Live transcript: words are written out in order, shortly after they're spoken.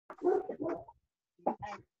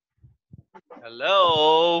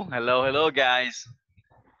Hello, hello, hello, guys.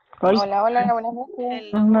 ¿Cómo Hola. están? Hola, hola, buenas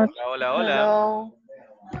noches. Buenas noches. Hola, hola, hola. Hello.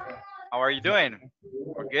 How are you doing?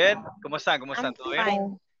 We're good. ¿Cómo están? ¿Cómo están? I'm ¿Todo bien?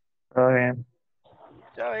 fine. Todo bien.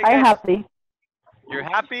 Ya ve, I'm guys. happy. You're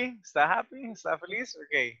happy? ¿Está happy? ¿Está feliz?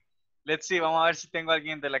 Okay. Let's see. Vamos a ver si tengo a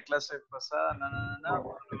alguien de la clase pasada. No, no, no, no.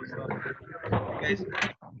 No me gustó. Hey,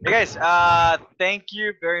 guys. Thank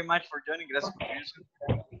you very much for joining. Gracias por unirse.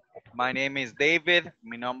 My name is David.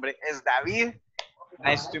 Mi nombre es David.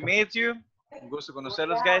 Nice to meet you. Un gusto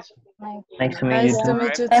conocerlos, guys. Nice to meet Nice you to too.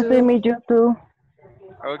 meet you Nice to too. meet you too.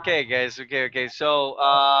 Okay, guys. Okay. So,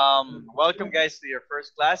 welcome, guys, to your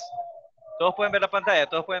first class. Todos pueden ver la pantalla.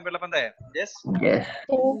 Todos pueden ver la pantalla. Yes. Yes.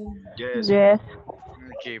 Yes. Yes.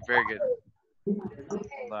 Okay. Very good.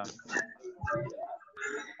 Hold on.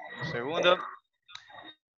 Un segundo.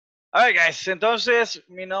 All right, guys. Entonces,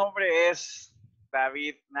 mi nombre es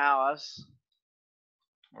David Navas.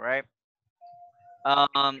 All right.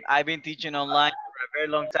 I've been teaching online for a very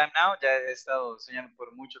long time now. Ya he estado enseñando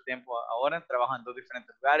por mucho tiempo ahora. Trabajo en dos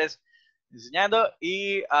diferentes lugares enseñando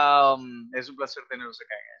y es un placer tenerlos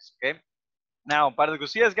acá, guys. Okay. Now, un par de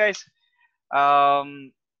cosillas, guys.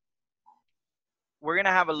 We're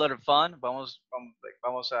gonna have a lot of fun. Vamos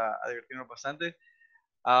a divertirnos bastante.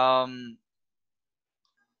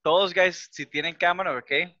 Todos, guys, si tienen cámara,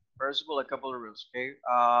 okay. First of all, a couple of rules, okay.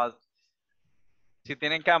 Si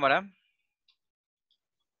tienen cámara,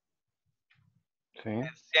 Sí.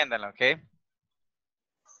 enciéndanla, okay.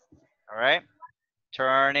 All right.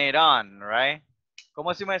 Turn it on, all right.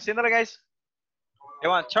 ¿Cómo decimos enciéndala, guys?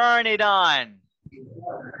 Everyone, turn it on.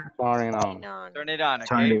 Turning on. Turn it on,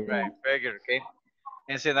 Turn okay. it Right. Very good, okay.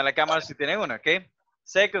 Enciendan la cámara si tienen una, okay.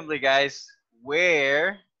 Secondly, guys,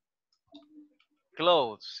 wear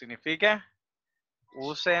clothes. Significa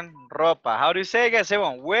usen ropa. How do you say it, guys?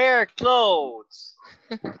 Everyone, wear clothes.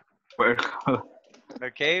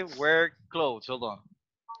 Okay, wear clothes. Hold on.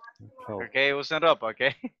 Okay, usen ropa,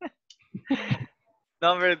 okay.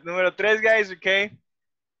 Número 3, guys, okay.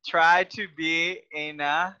 Try to be in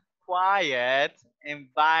a quiet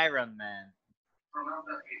environment.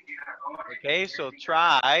 Okay, so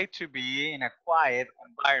try to be in a quiet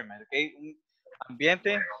environment, okay. Un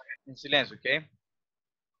ambiente en silencio, okay.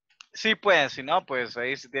 Sí pueden, si no, pues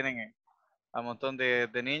ahí si tienen a un montón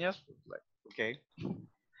de niños, okay.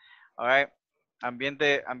 All right.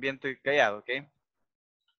 Ambiente callado, okay.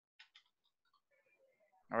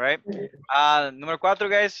 All right. Número 4,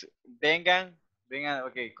 guys, vengan,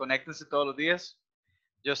 okay, conéctense todos los días.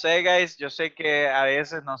 Yo sé, guys, yo sé que a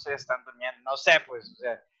veces no se están durmiendo, no sé, pues, o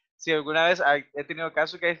sea, si alguna vez he tenido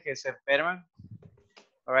casos, guys, que se enferman,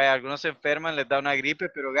 all right, algunos se enferman, les da una gripe,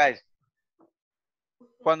 pero, guys,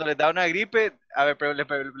 cuando les da una gripe, a ver, les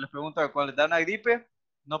pregunto, cuando les da una gripe,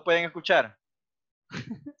 no pueden escuchar.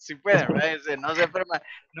 Sí pueden, right? O sea, no se enferman,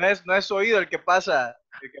 no es su oído el que pasa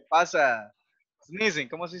sneezing.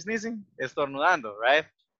 ¿Cómo se sneezing? Estornudando, right?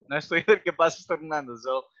 No es tu oído el que pasa estornudando,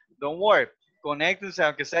 so don't worry. Conéctense,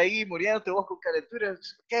 aunque sea ahí muriéndote vos con calentura.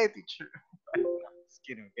 Okay, teacher. Just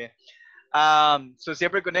kidding, okay. So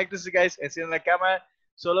siempre conéctense, guys, enciendan la cámara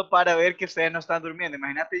solo para ver que ustedes no están durmiendo.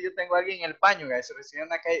 Imagínate, yo tengo a alguien en el baño, guys,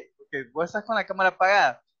 recibiendo una calle, porque vos estás con la cámara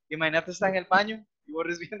apagada. Imagínate, estás en el baño y vos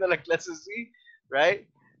recibiendo la clase así, right?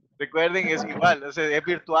 Recuerden, es igual, o sea, es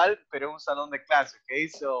virtual, pero es un salón de clase, okay?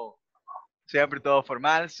 So, siempre todo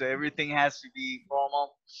formal, so everything has to be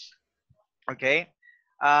formal, okay?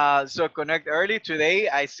 So connect early. Today,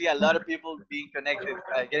 I see a lot of people being connected,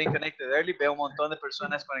 getting connected early. Veo un montón de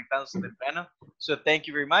personas conectándose temprano. So thank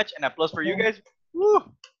you very much. And applause for you guys.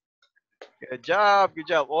 Woo! Good job, good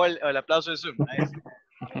job. Oh, el aplauso de Zoom. Nice.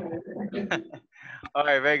 All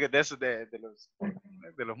right, very good. Eso de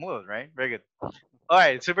los mudos, right? Very good. All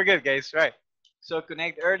right, super good, guys. Right. So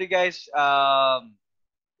connect early, guys.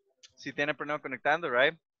 Si tienen problema conectando,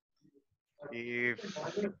 right? If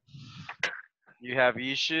you have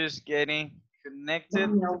issues getting connected,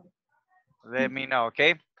 let me know,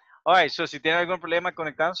 okay? All right, so si tienen algún problema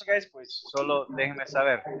conectándose, guys, pues solo déjenme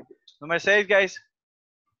saber. Número 6, guys.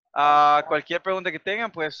 Cualquier pregunta que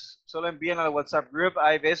tengan, pues solo envíen al WhatsApp group.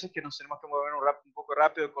 Hay veces que nos tenemos que mover un poco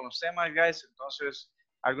rápido con los temas, guys. Entonces,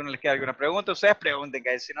 a alguno les queda alguna pregunta, ustedes pregunten,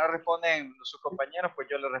 guys. Si no responden sus compañeros, pues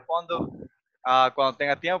yo les respondo cuando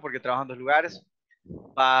tenga tiempo, porque trabajo en dos lugares.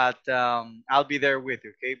 But I'll be there with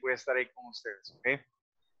you, okay? Voy a estar ahí con ustedes, okay?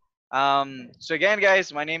 So again,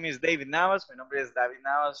 guys, my name is David Navas. Mi nombre es David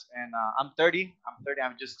Navas, and I'm 30.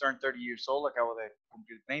 I've just turned 30 years old. Acabo de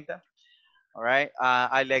cumplir 30. All right.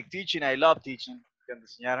 I like teaching. I love teaching.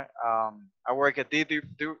 I work at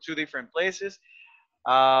two different places.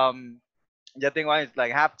 Ya tengo años,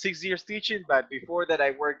 like, have 6 years teaching, but before that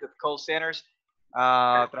I worked at call centers.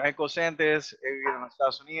 Trabajé en call centers, he vivido en los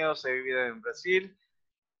Estados Unidos, he vivido en Brasil.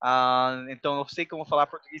 Então eu sei como falar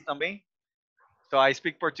português também. So I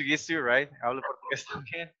speak Portuguese too, right? Hablo portugués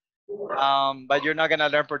también. But you're not gonna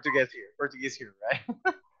learn Portuguese here, right?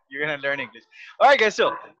 You're gonna learn English. All right, guys.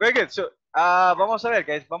 So very good. So vamos a ver,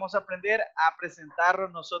 guys. Vamos a aprender a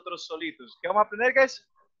presentarnos nosotros solitos. ¿Qué vamos a aprender, guys?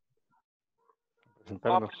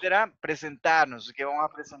 Vamos a aprender a presentarnos. ¿Qué vamos a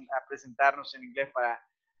presentarnos en inglés para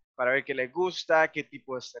ver qué les gusta, qué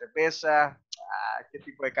tipo de cerveza, qué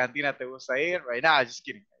tipo de cantina te gusta ir. Right now, just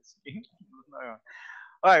kidding, guys.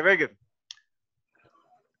 All right, very good.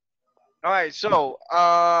 All right, so,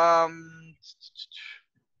 a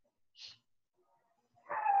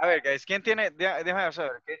ver, guys, ¿quién tiene, déjame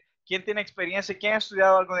saber, ¿okay? ¿Quién tiene experiencia? ¿Quién ha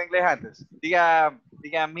estudiado algo de inglés antes? Diga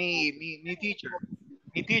mi teacher.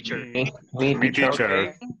 Mi teacher. Mi teacher.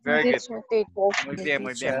 Okay, very good. Muy bien,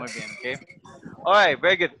 okay. All right,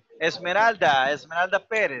 very good. Esmeralda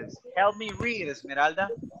Pérez. Help me read, Esmeralda.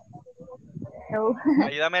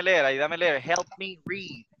 Ayúdame a leer. Help me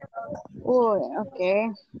read.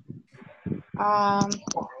 Okay.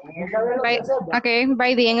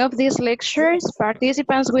 By the end of these lectures,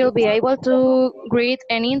 participants will be able to greet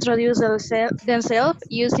and introduce themselves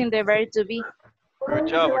using the verb to be. Good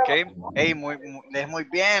job, okay. Hey, lees muy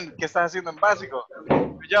bien. ¿Qué estás haciendo en básico?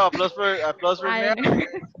 Good job, applause for me.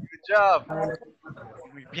 Good job.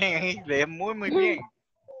 Muy bien, lees muy bien.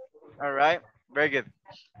 All right, very good.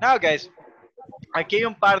 Now, guys, aquí hay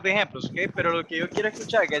un par de ejemplos, ¿ok? Pero lo que yo quiero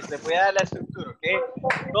escuchar, guys, les voy a dar la estructura, ¿ok?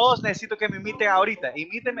 Todos necesito que me imiten ahorita.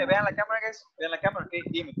 Imítenme, vean la cámara, guys. Vean la cámara, ¿ok?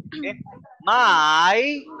 Imiten, ¿ok?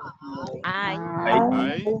 My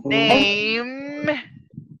name.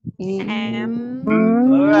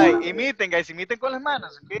 All right, imiten, guys, imiten con las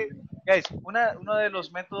manos, ¿ok? Guys, uno de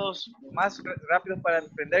los métodos más rápidos para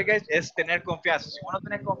aprender, guys, es tener confianza. Si vos no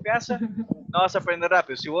tenés confianza, no vas a aprender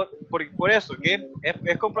rápido. Si vos, por eso, ¿ok?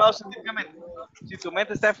 Es comprobado científicamente. Si tu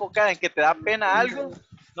mente está enfocada en que te da pena algo,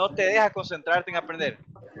 no te deja concentrarte en aprender.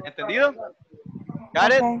 ¿Entendido?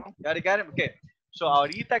 Got it? Okay. So,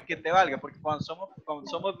 ahorita que te valga, porque cuando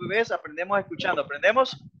somos bebés aprendemos escuchando.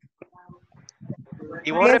 ¿Aprendemos?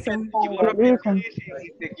 Y vos repetís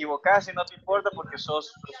y te equivocás y no te importa porque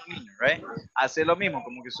sos un niño, right? Hace lo mismo,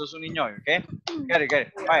 como que sos un niño, ¿ok? Got it.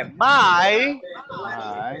 All right. My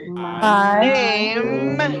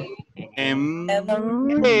name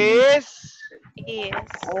is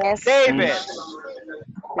David.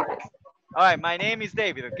 All right, my name is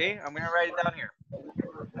David, okay? I'm going to write it down here.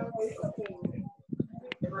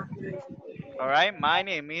 All right, my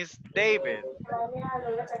name is David.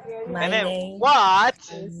 And then what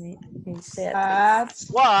is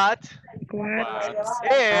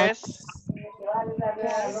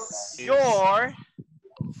your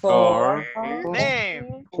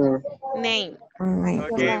name?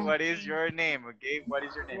 Okay, what is your name? Okay, what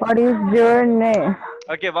is your name? What is your name?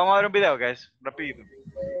 Okay, vamos a ver un video, guys, rapidito.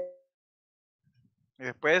 Y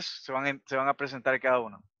después se van a presentar cada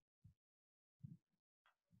uno.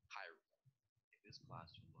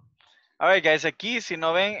 A ver, guys, aquí si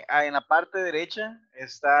no ven, en la parte derecha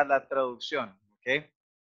está la traducción, ¿ok?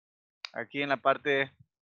 Aquí en la parte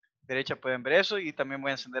derecha pueden ver eso y también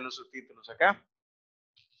voy a encender los subtítulos acá.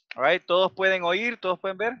 All right, ¿todos pueden oír? ¿Todos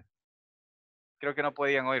pueden ver? Creo que no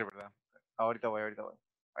podían oír, ¿verdad? Ahorita voy. All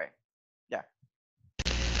right, ya.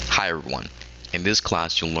 Hi everyone. In this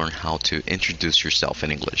class, you'll learn how to introduce yourself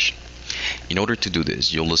in English. In order to do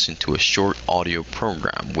this, you'll listen to a short audio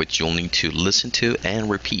program which you'll need to listen to and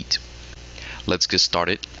repeat. Let's get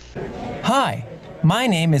started. Hi, my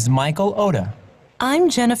name is Michael Oda. I'm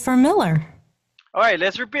Jennifer Miller. All right,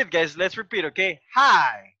 let's repeat, guys. Let's repeat, okay?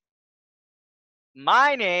 Hi.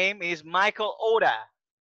 My name is Michael Oda.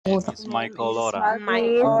 It's Michael Oda.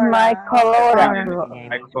 Michael Oda. My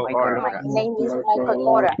name is Michael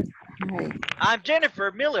Oda. I'm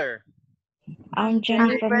Jennifer Miller. I'm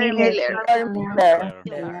Jennifer Miller. I'm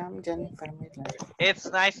Jennifer Miller. It's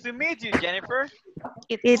nice to meet you, Jennifer.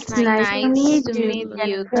 It's nice to meet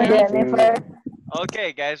you, Jennifer.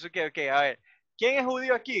 Okay, guys, okay. A ver, ¿quién es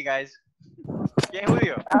judío aquí, guys? ¿Quién es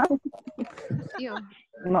judío?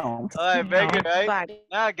 No. All right, very good, right?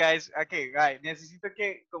 Now, guys, okay, right. Necesito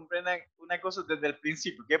que comprendan una cosa desde el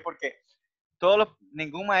principio, ¿ok? Porque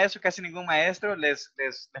casi ningún maestro les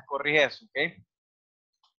corrige eso, ¿ok?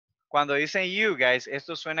 Cuando dicen you, guys,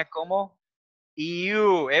 esto suena como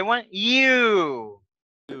you. Everyone, you.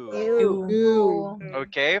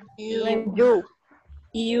 Okay.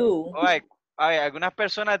 You. All right. Algunas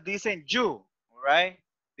personas dicen you, all right?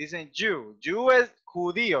 Dicen you. You es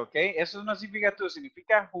judío, ¿ok? Eso no significa tú,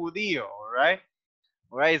 significa judío, all right?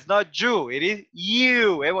 All right, it's not you, it is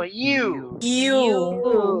you. You.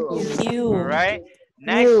 All right.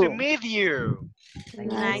 Nice to meet you.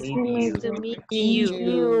 Nice to meet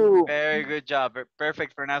You. Very good job.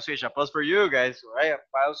 Perfect pronunciation. Applause for you guys. All right.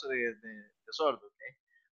 Aplauso de sordo. Okay.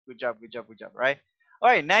 Good job. Good job. Good job. Right. All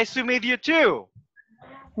right. Nice to meet you too.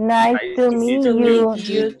 Nice to meet you.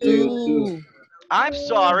 You too. I'm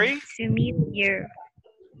sorry. To meet you.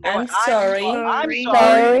 I'm sorry. I'm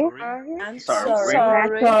sorry. Sorry. I'm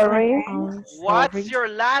sorry. Sorry. What's your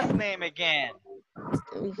last name again?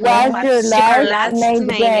 What's your last name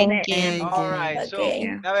again? All right. So,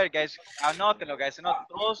 Okay. a ver, guys, anótenlo, guys. Anótenlo.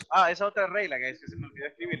 Todos, esa otra regla, guys, que se me olvidó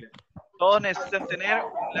escribirle. Todos necesitan tener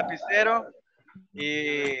un lapicero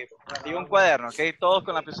y un cuaderno, ¿ok? Todos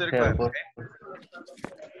con lapicero y cuaderno, ¿ok?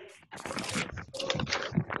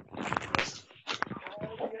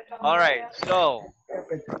 All right. So,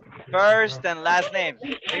 first and last names.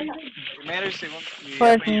 ¿Okay? Primero y segundo. Y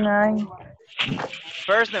First apellido. name.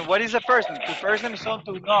 First name. What is the first name? Tu first name son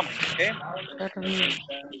tus nombres, ¿ok?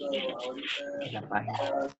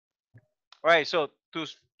 All right. So,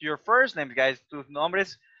 your first name, guys, tus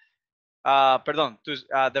nombres. Perdón.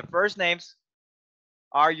 The first names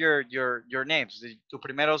are your names, tus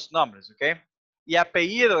primeros nombres, ¿ok? Y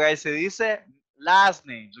apellido, guys, se dice last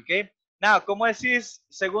names, ¿ok? Now, ¿cómo decís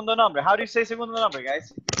segundo nombre? How do you say segundo nombre,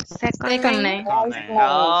 guys? Second name. No,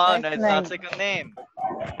 it's not second name.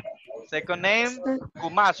 Second name,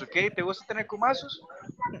 Kumas, ¿ok? ¿Te gusta tener Kumasos?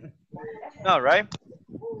 No, right?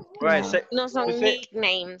 Right. No son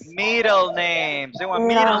nicknames. Middle name. Say one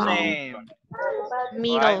middle name.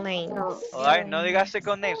 Middle names. All right. No digas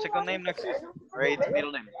second name. Second name no existe. Right. It's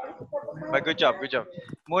middle name. But good job. Good job.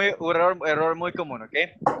 Error muy común, ¿ok?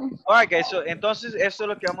 All right, guys. So, entonces, eso es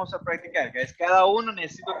lo que vamos a practicar, guys. Cada uno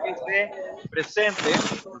necesito que esté presente,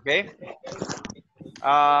 ¿ok?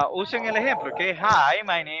 Usen el ejemplo, ¿ok? Hi,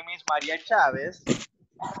 my name is Maria Chavez.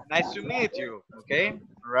 Nice to meet you, ¿ok?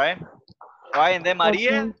 All right. All right, and then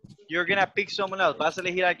Maria, you're gonna pick someone else. Vas a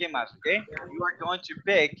elegir a alguien más, ¿ok? You are going to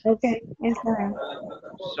pick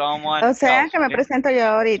someone O sea, else, que me ¿ok? presento yo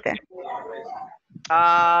ahorita.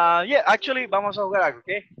 Yeah, actually, vamos a jugar algo, ¿ok?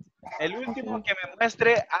 El último que me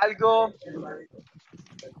muestre algo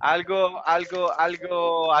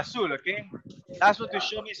azul, ¿ok? Last one to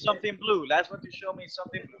show me something blue. Last one to show me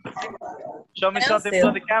something blue, ¿ok? Show me something blue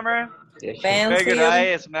on the camera. Very good,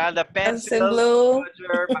 right? Esmeralda, pencil. Blue. Good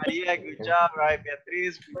job. Maria, good job. Right,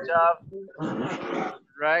 Beatriz, good job.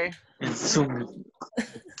 Right?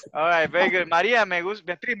 All right, very good. Maria,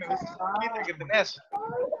 Beatriz, me gusta esa boquita que tenés.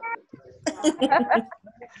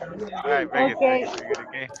 All right, very good, very good,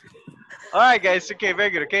 okay. All right, guys, okay,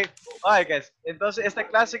 very good, okay. All right, guys. Entonces, esta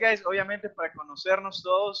clase, guys, obviamente para conocernos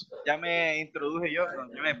todos, ya me introduje yo,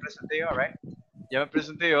 ya me presenté yo, right? Ya me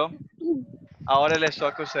presenté yo. Ahora les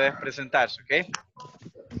toca a ustedes presentarse, ¿ok?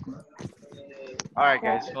 All right,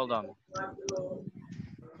 guys, hold on.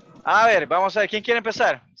 A ver, vamos a ver, ¿quién quiere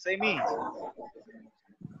empezar? Say me.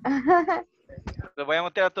 Los voy a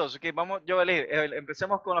mostrar a todos, ¿ok? Vamos, yo voy a elegir.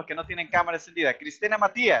 Empecemos con los que no tienen cámara encendida. Cristina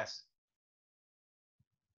Matías.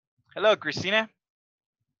 Hello, Cristina.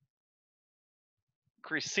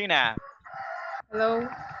 Cristina. Hello.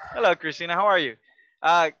 Hello, Cristina, how are you?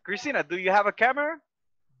 Cristina, do you have a camera?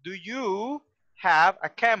 Do you have a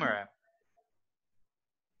camera?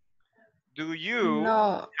 Do you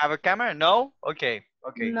have a camera? No? Okay,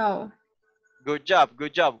 okay. No. Good job,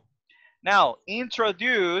 good job. Now,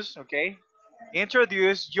 introduce, okay?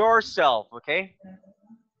 Introduce yourself, okay?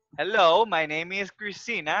 Hello, my name is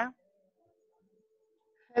Cristina.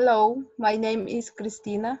 Hello, my name is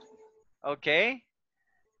Cristina. Okay.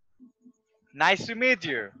 Nice to meet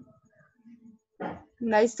you.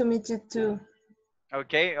 Nice to meet you too.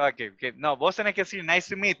 Okay, okay, okay. No, vos tenés que decir nice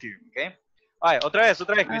to meet you, okay? All right, otra vez,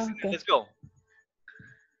 Cristina, Okay. let's go.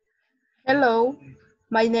 Hello,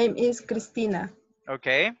 my name is Cristina.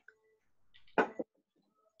 Okay.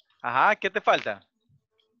 Ajá, ¿qué te falta?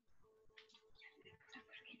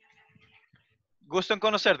 Gusto en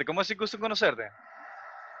conocerte. ¿Cómo decir gusto en conocerte?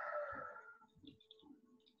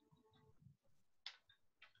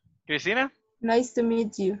 Cristina? Nice to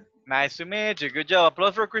meet you. Nice to meet you. Good job.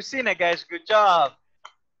 Applause for Cristina, guys. Good job.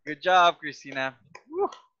 Good job, Cristina. Woo.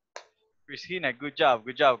 Cristina, good job.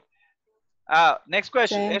 Good job. Next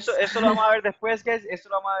question. Thanks. Eso lo vamos a ver después, guys. Eso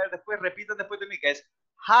lo vamos a ver después. Repitan después de mí, guys.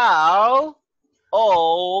 How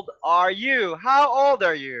old are you? How old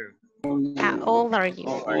are you? How old are you?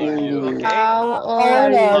 Okay. How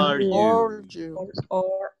old are you?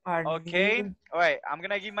 Or are Okay. you? All right. I'm going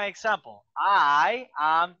to give my example. I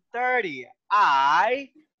am 30. I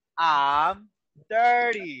am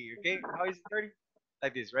 30, okay? How is it 30?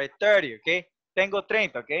 Like this, right? 30, okay? Tengo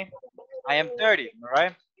 30, okay? I am 30, all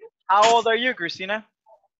right? How old are you, Christina?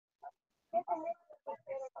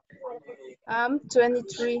 I'm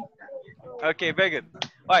 23. Okay, very good.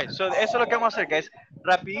 All right, so eso es lo que vamos a hacer, guys.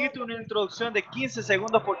 Rapidito, una introducción de 15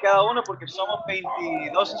 segundos por cada uno, porque somos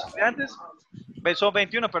 22 estudiantes. Son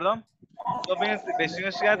 21, perdón. Son 21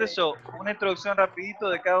 estudiantes, so una introducción rapidito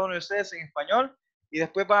de cada uno de ustedes en español y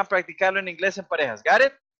después van a practicarlo en inglés en parejas. Got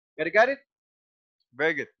it? Got it?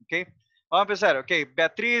 Very good, okay. Vamos a empezar, okay.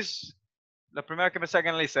 Beatriz, la primera que me saca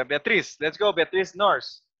en la lista. Beatriz, let's go, Beatriz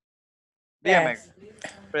Norse. Dígame, Yes.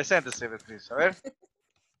 preséntese, Beatriz, a ver.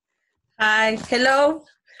 Hi, hello.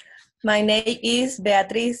 My name is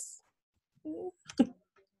Beatriz.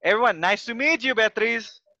 Everyone, nice to meet you,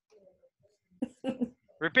 Beatriz.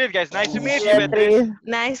 Repeat, guys, nice to meet you, Beatriz.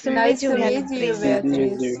 Nice to meet you,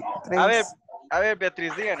 Beatriz. A ver,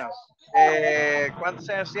 Beatriz, díganos. ¿Cuántos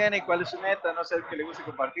años tiene y cuál es su meta? No sé qué le gusta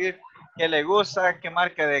compartir. ¿Qué le gusta? ¿Qué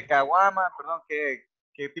marca de caguama? Perdón,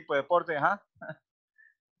 ¿qué tipo de deporte? Ajá.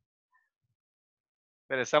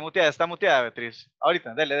 Pero está muteada, Beatriz.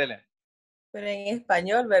 Ahorita, dele. Pero en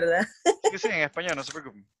español, ¿verdad? Sí, en español, no se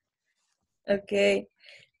preocupen. Ok.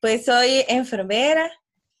 Pues soy enfermera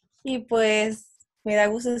y pues me da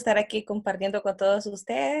gusto estar aquí compartiendo con todos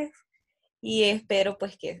ustedes y espero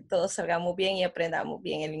pues que todos salgamos bien y aprendamos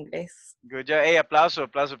bien el inglés. Good job. Hey, aplauso,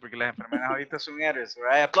 porque las enfermeras ahorita son héroes.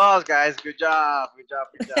 Right? Applause, guys. Good job.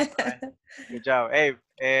 Right? Good job. Hey,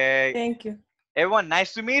 Thank you. everyone,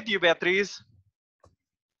 nice to meet you, Beatriz.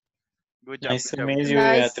 Good job. Nice Good to job. meet you,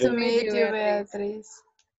 Nice to Beatriz. meet you, Beatriz.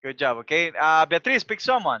 Good job, okay? Beatriz, pick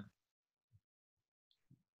someone.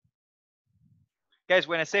 Guys,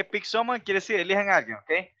 when I say pick someone, quiere decir elijan a alguien,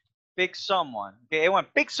 okay? Pick someone. Okay, everyone,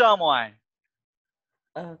 pick someone.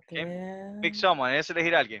 Okay? Pick someone, es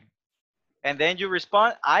elegir a alguien. And then you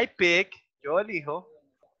respond, I pick, yo elijo,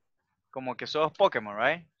 como que sos Pokémon,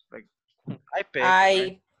 right? Like, I pick.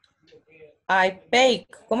 Right? I pick.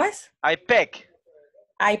 ¿Cómo es? I pick.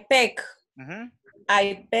 I pick.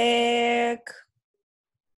 I pick.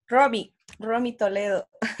 Romy Toledo.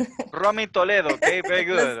 Romy Toledo, okay, very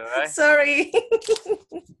good. All right. Sorry.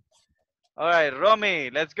 All right, Romy,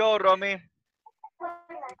 let's go, Romy.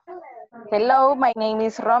 Hello, my name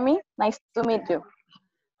is Romy. Nice to meet you.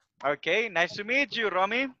 Okay, nice to meet you,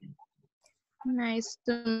 Romy. Nice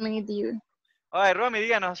to meet you. All right, Romy,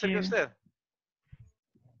 díganos acerca de usted.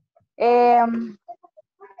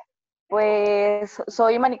 Pues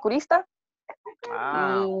soy manicurista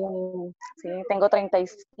Ah, y sí, tengo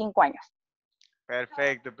 35 años.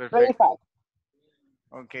 perfecto. 35.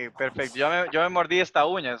 Ok, perfecto. Yo me mordí esta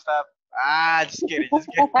uña. Just kidding.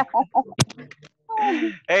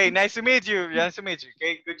 Hey, nice to meet you.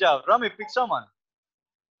 Okay, good job. Romy, pick someone.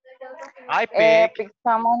 I pick. Pick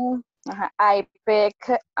someone. I pick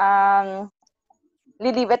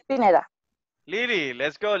Lilibet Pineda. Lily,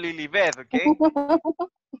 let's go, Lily Beth, okay?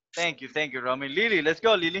 Thank you, Romy. Lily, let's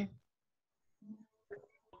go, Lily.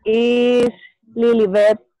 Is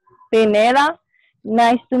Lilibet Pineda.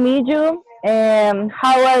 Nice to meet you.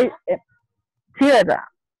 How are you? Sierra,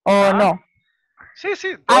 or no? Sí.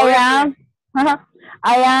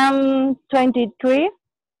 I am 23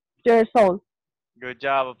 years old. Good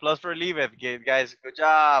job. Applause for Libeth, guys. Good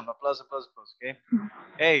job. Applause, okay?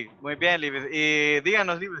 Hey, muy bien, Libeth. Y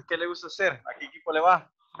díganos, Libeth, ¿qué le gusta hacer? ¿A qué equipo le va?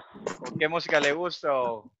 ¿O qué música le gusta?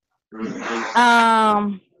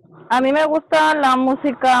 A mí me gusta la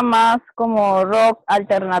música más como rock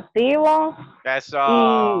alternativo.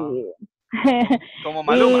 Eso. Y, Como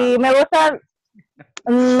Maluma. y me gusta...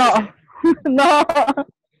 No,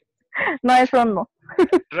 eso no.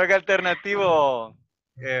 Rock alternativo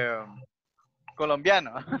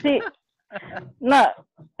colombiano. Sí. No.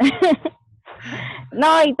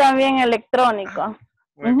 No, y también electrónico.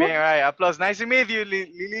 Muy bien, all right. Applause. Nice to meet you,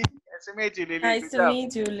 Lily. Nice to meet you, Lily. Nice to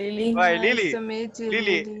meet you, Lily. All right, Nice Lily. to meet you,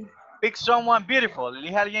 Lily. Pick someone beautiful.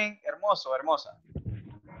 Elige a alguien hermoso o hermosa.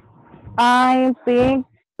 I think,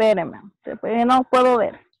 espérame, no puedo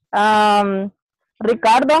ver.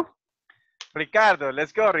 Ricardo,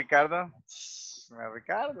 let's go, Ricardo.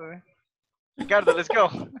 Ricardo, let's go.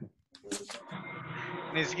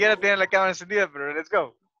 Ni siquiera tiene la cámara encendida, pero let's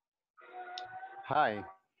go. Hi,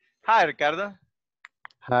 Ricardo.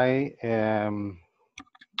 hi,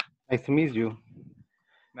 nice to meet you.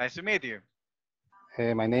 Nice to meet you.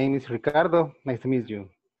 My name is Ricardo. Nice to meet you.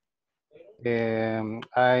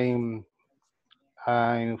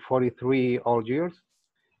 I'm 43 old years.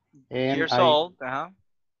 And Years old.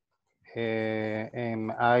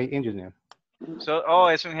 And I engineer.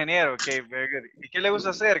 Es un ingeniero. Okay, very good. ¿Y qué le gusta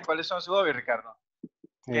hacer? ¿Cuáles son sus hobbies, Ricardo?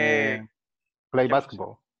 Play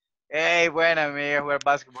basketball. Hey, buena amiga, jugar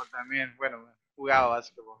básquetbol también. Bueno, jugaba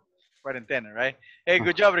básquetbol. Cuarentena, right? Hey,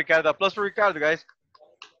 good job, Ricardo. Applause for Ricardo, guys.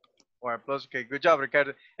 Or applause, okay, good job,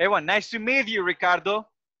 Ricardo. Everyone, nice to meet you, Ricardo.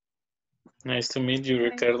 Nice to meet you,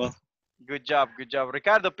 Ricardo. Good job, good job.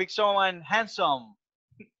 Ricardo, pick someone handsome.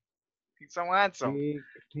 Pick someone handsome.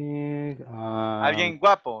 Alguien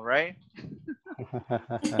guapo, right?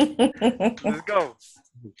 Let's go.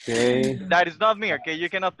 Okay. That is not me, okay? You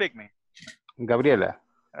cannot pick me. Gabriela.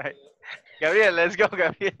 All right. Gabriela, let's go,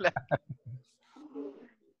 Gabriela.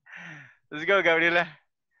 Let's go, Gabriela.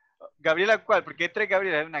 Gabriela, ¿cuál? Porque hay tres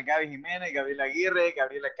Gabriela. Hay una Gaby Jiménez, Gabriela Aguirre,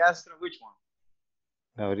 Gabriela Castro. Which one?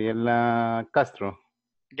 Gabriela Castro.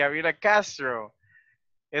 Gabriela Castro.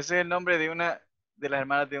 Ese es el nombre de una de las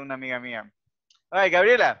hermanas de una amiga mía. All right,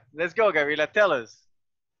 Gabriela. Let's go, Gabriela. Tell us.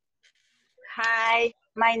 Hi,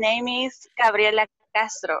 my name is Gabriela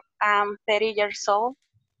Castro. I'm 30 years old.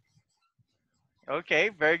 Okay,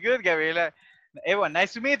 very good, Gabriela. Everyone,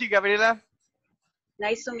 nice to meet you, Gabriela.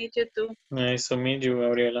 Nice to meet you too. Nice to meet you,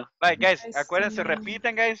 Gabriela. Right, guys, Nice to acuérdense, meet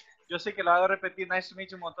repitan, guys. Yo sé que lo hago repetir nice to meet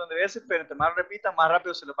you un montón de veces, pero entre más lo repitan, más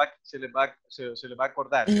rápido se les va a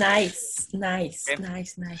acordar. Nice, nice, Okay.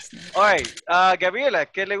 nice, nice, nice. All right, Gabriela,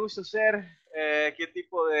 ¿qué le gusta hacer? ¿Qué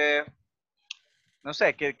tipo de, no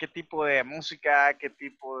sé, qué tipo de música, qué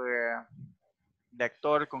tipo de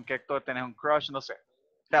actor, con qué actor tenés un crush, no sé?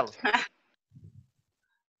 Tell us.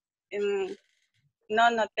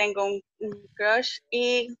 No tengo un crush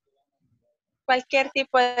y cualquier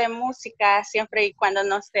tipo de música, siempre y cuando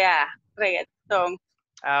no sea reggaetón.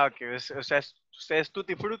 Ah, ok, o sea, usted es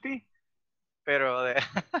tutti frutti, pero de,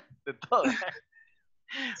 de todo.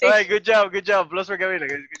 Sí. All right, good job, good job. Applause for Gabriela,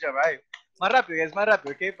 guys. Good job, all right. Más rápido, guys, más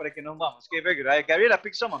rápido, ok, para que nos vamos. Okay, very good. All right, Gabriela,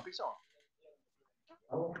 pick someone, pick someone.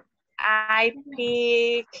 I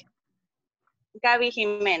pick Gaby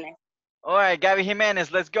Jiménez. All right, Gaby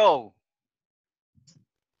Jimenez, let's go.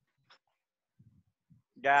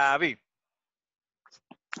 Gaby.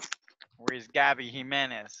 Where is Gaby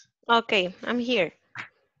Jimenez? Okay, I'm here.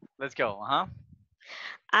 Let's go, uh-huh.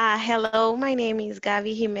 Hello, my name is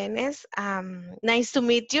Gaby Jimenez. Nice to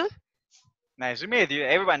meet you. Nice to meet you.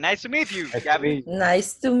 Everyone, nice to meet you, Gaby.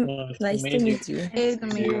 Nice to meet you. Nice to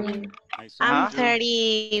meet you. I'm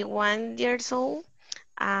 31 years old.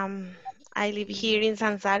 I live here in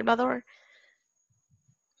San Salvador.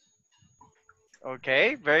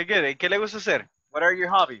 Okay, very good. ¿Y qué le gusta hacer? What are your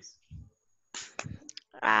hobbies?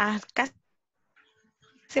 Casi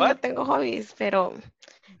no tengo hobbies, pero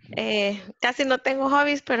casi no tengo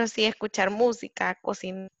hobbies, pero sí escuchar música,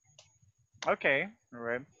 cocinar. Okay, all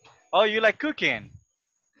right. Oh, you like cooking?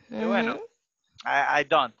 Qué bueno. I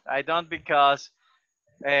don't because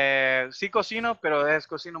sí cocino, pero es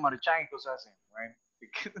cocino maruchan y cosas así, right?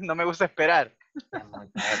 No me gusta esperar.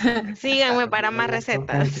 Síganme para más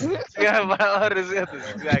recetas. Síganme para más recetas,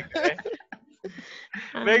 exactly. Right?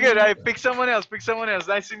 Very good, right? Pick someone else, pick someone else.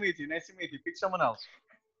 Nice to meet you, nice to meet you. Pick someone else.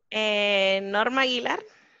 Norma Aguilar.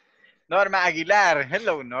 Norma Aguilar.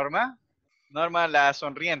 Hello, Norma. Norma la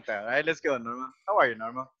sonrienta. All right, let's go, Norma. How are you,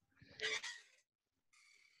 Norma?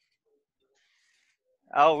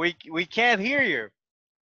 Oh, we can't hear you.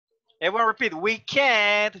 Everyone repeat, we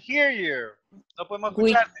can't hear you. No podemos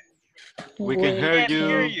escucharte. We can hear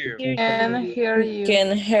you. Can hear you.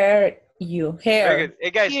 Can hear you. Very good.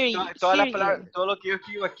 Hey guys, Hear you, todas las hear palabras, you. todo lo que yo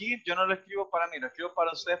escribo aquí, yo no lo escribo para mí, lo escribo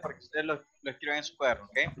para ustedes, para que ustedes lo escriban en su cuaderno,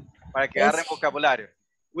 ¿ok? Para que agarren vocabulario.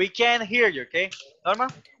 We can hear you, ¿ok? Norma?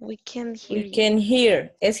 We can hear We you. can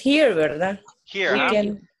hear. Es here, ¿verdad? Here, We ¿ah?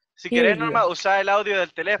 can Si hear querés, you. Norma, usa el audio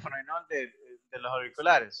del teléfono y no el de los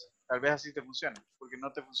auriculares. Tal vez así te funcione, porque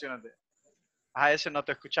no te funciona el de... Ajá, ese no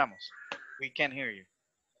te escuchamos. We can hear you.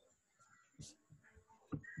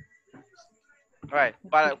 All right.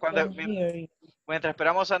 Mientras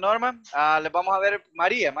esperamos a Norma, les vamos a ver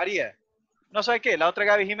María. No sabe qué, la otra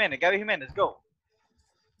Gaby Jiménez, go.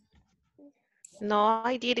 No,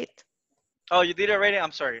 I did it. Oh, you did it already?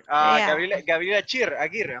 I'm sorry. Yeah. Gabriela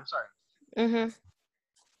Aguirre, I'm sorry.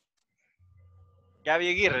 Gaby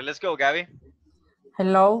Aguirre, let's go, Gaby.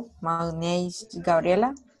 Hello, my name is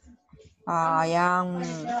Gabriela. I am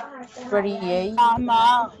 38 years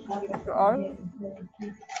old.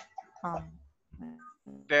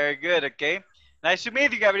 Very good, okay. Nice to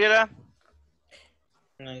meet you, Gabriela.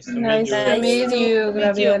 Nice to meet you.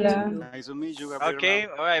 Gabriela. Nice to meet you, Gabriela. Okay,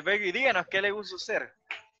 all right, very good. Díganos, ¿qué le gusta hacer?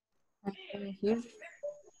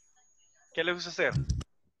 ¿Qué le gusta hacer?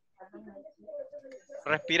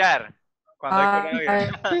 Respirar. Cuando hay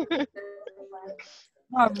coronavirus.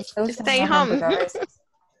 Stay home.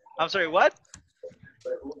 I'm sorry, what?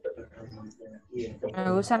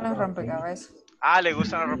 Me gustan los rompecabezas. Ah, le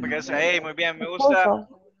gustan los rompecabezas. Hey, muy bien. A mí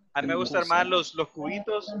me gusta armar los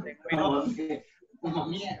cubitos en un minuto.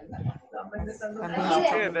 That's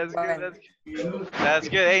good. That's good. That's good. That's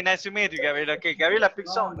good. Hey, nice to meet you, Gabriela. Okay, Gabriela, pick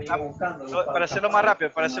some. Para hacerlo más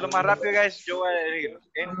rápido, guys, yo voy a elegirlos,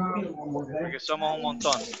 ¿ok? Porque somos un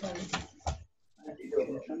montón.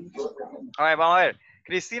 All right, vamos a ver.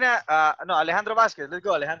 Cristina, no, Alejandro Vázquez. Let's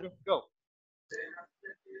go, Alejandro. Go.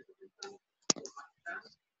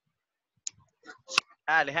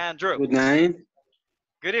 Alejandro. Good night.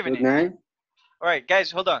 Good evening. Good night. All right,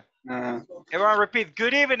 guys, hold on. Everyone repeat,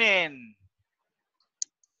 good evening.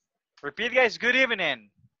 Repeat, guys, good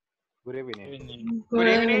evening. Good evening. Good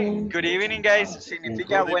evening. Good evening, guys.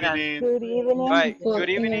 Significa buenas. Good evening. Right. Good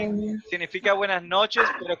evening. Significa buenas noches,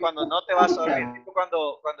 pero cuando no te vas a dormir. Tipo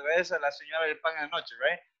cuando ves a la señora del pan en la noche,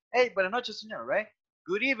 right? Hey, buenas noches, señor, right?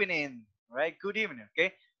 Good evening, right? Good evening,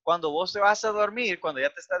 okay? Cuando vos te vas a dormir, cuando ya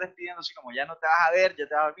te estás despidiendo, así como ya no te vas a ver, ya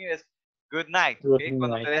te vas a dormir, es good night, okay?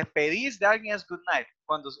 Cuando te despedís de alguien es good night.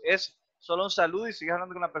 Cuando es solo un saludo y sigues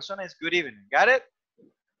hablando con la persona es good evening. Got it?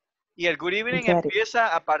 Y el good evening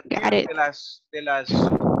empieza a partir de las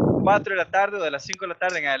 4 de la tarde o de las 5 de la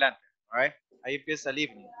tarde en adelante. All right? Ahí empieza el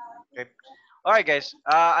evening. Okay. All right, guys.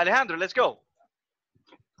 Alejandro, let's go.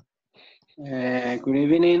 Good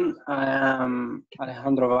evening. I'm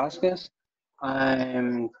Alejandro Vázquez.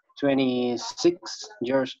 I'm 26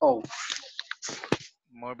 years old.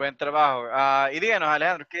 Muy buen trabajo. Y díganos,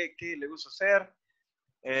 Alejandro, ¿qué le gusta hacer?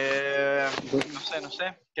 No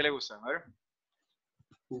sé. ¿Qué le gusta? A ver.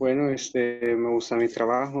 Bueno, me gusta mi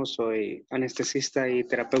trabajo. Soy anestesista y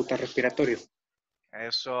terapeuta respiratorio.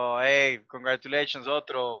 Eso, hey, congratulations,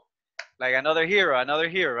 otro. Like another hero, right?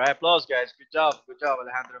 Applause, guys. Good job,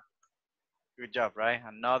 Alejandro. Good job, right?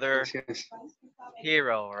 Another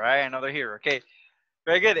hero, right? Another hero. Okay,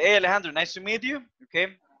 very good. Hey, Alejandro, nice to meet you.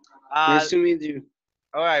 Okay. Nice to meet you.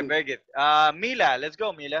 All right, very good. Mila, let's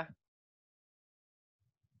go, Mila.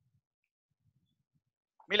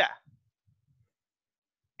 Mila.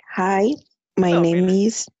 Hi, my name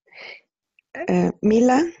is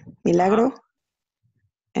Milagro,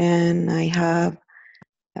 and I have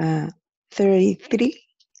 33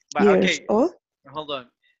 years old. Hold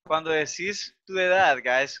on. Cuando decís tu edad,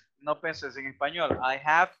 guys, no penses en español. I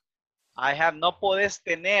have, no puedes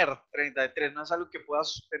tener 33, no es algo que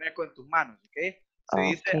puedas tener con tus manos, ¿ok? Se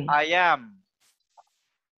dice I am.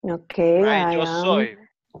 Okay, right? I Yo am. soy.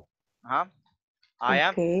 I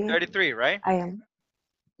am 33, right? I am.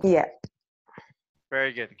 Yeah.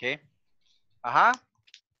 Very good, okay. Ajá.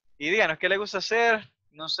 Y díganos, ¿qué le gusta hacer?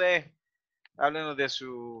 No sé, háblenos de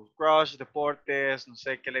su crush, deportes, no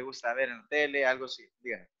sé, qué le gusta ver en la tele, algo así.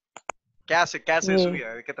 Díganos. ¿Qué hace en su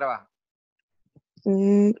vida? ¿De qué trabaja?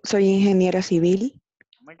 Soy ingeniera civil,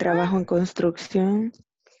 trabajo en construcción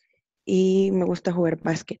y me gusta jugar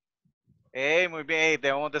básquet. Hey, muy bien, hey,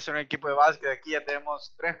 debemos de hacer un equipo de básquet. Aquí ya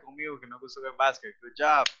tenemos 3 conmigo que nos gusta jugar básquet. Good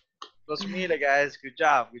job. Los Mila, guys. Good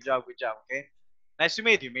job, okay? Nice to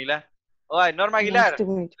meet you, Mila. All right, Norma Aguilar.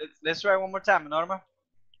 Let's try one more time, Norma.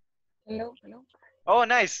 Hello. Oh,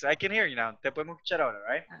 nice. I can hear you now. Te podemos escuchar ahora,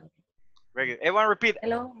 right? Very good. Everyone repeat.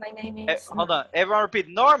 Hello, my name is... Hold on. Everyone repeat.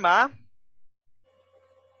 Norma.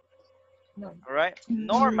 No. All right.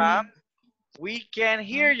 Norma, we can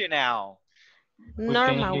hear you now.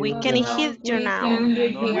 Norma, we can hear you now.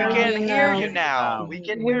 We can hear you now. We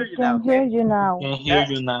can hear you now. Hear you now. Can hear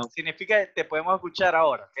you now. Significa te podemos escuchar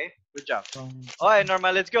ahora, okay? Good job. All right,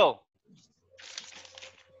 Norma, let's go.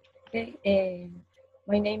 Okay,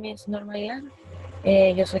 my name is Norma Aguilar.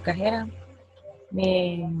 Yo soy cajera.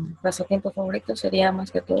 Mi pasatiempo favorito sería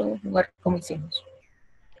más que todo jugar con mis hijos.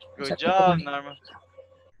 Good job, Norma.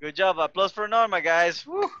 Good job. Applause for Norma, guys.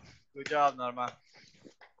 Woo. Good job, Norma.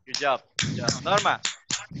 Good job. Norma.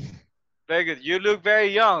 Very good. You look very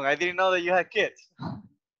young. I didn't know that you had kids.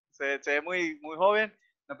 Se ve muy joven.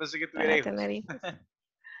 No pensé que tuviera hijos.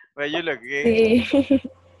 But you look, okay? Sí.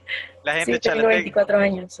 La gente tengo 24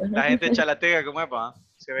 años. La gente chalatea como es, pa.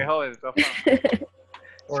 Se ve joven de todas formas.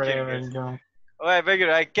 Forever young. All right, very good.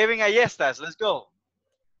 All right, Kevin Ayestas, let's go.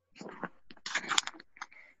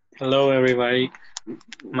 Hello, everybody.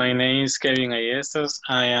 My name is Kevin Ayestas.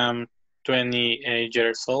 I am 28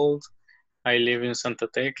 years old. I live in Santa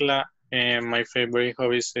Tecla, and my favorite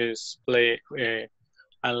hobbies is I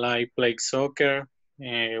like playing soccer,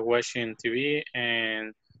 watching TV,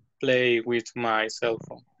 and play with my cell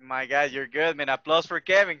phone. My God, you're good, man. Applause for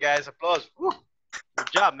Kevin, guys. Applause. Woo.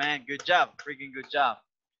 Good job, man. Good job. Freaking good job.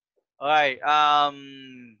 All right.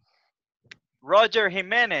 Roger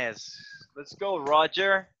Jimenez. Let's go,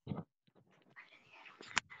 Roger.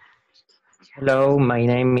 Hello, my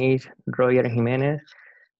name is Roger Jimenez.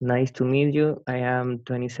 Nice to meet you. I am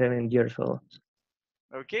 27 years old.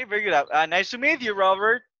 Okay, very good. Nice to meet you,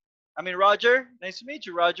 Robert. I mean, Roger. Nice to meet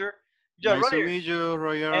you, Roger. Good job, Nice to Roger. meet you,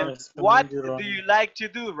 Roger. And Nice to what meet you, do Ron. you like to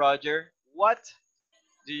do, Roger? What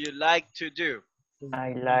do you like to do?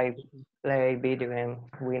 I like play video game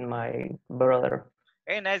with my brother.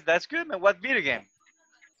 Hey, nice. That's good, man. What video game?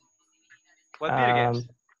 What video games?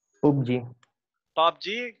 PUBG.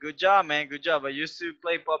 PUBG. Good job, man. Good job. I used to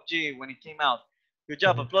play PUBG when it came out. Good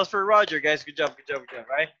job. Applause for Roger, guys. Good job. Good job. Good job.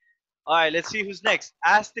 Right. All right. Let's see who's next.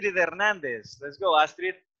 Astrid Hernandez. Let's go,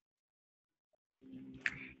 Astrid.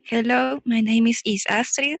 Hello, my name is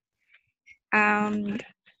Astrid. Um,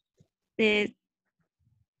 de,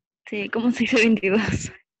 ¿cómo se dice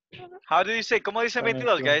 22? How do you say? ¿Cómo dice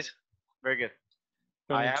 22, guys? Very good.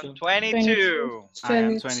 I am 22. I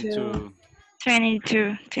am 22.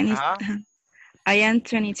 22. I am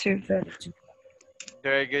 22.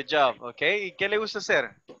 Very good job. Okay. ¿Y qué le gusta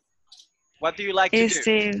hacer? What do you like to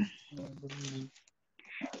do?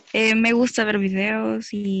 Me gusta ver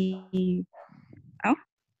videos y... ¿Oh?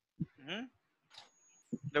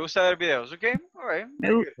 ¿Le gusta ver videos? Ok. All right.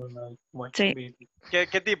 Very good. Sí.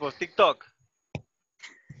 ¿Qué tipo? TikTok.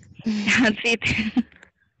 Sí.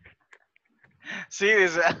 Sí,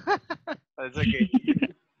 dice. That's okay.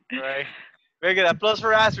 All right. Very good. Applause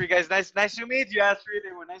for Astrid, guys. Nice to meet you, Astrid.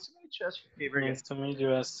 Nice to meet you, Astrid. Okay, very Nice to meet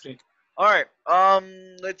you, Astrid. All right.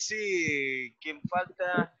 Let's see. ¿Quién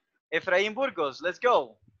falta? Efraín Burgos. Let's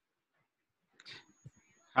go.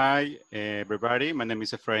 Hi, everybody. My name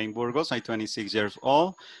is Efraín Burgos. I'm 26 years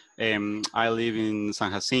old. I live in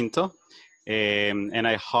San Jacinto. And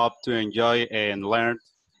I hope to enjoy and learn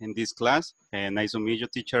in this class. Nice to meet you,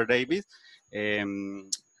 Teacher David.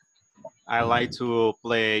 I like to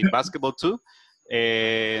play basketball too.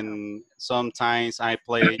 And sometimes I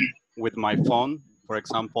play with my phone. For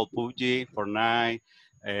example, PUBG, Fortnite,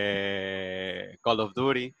 Call of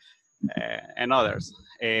Duty, and others.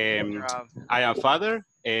 I am father,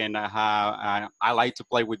 and I like to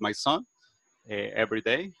play with my son every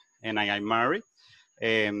day, and I am married.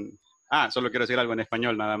 Solo quiero decir algo en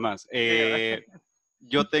español nada más.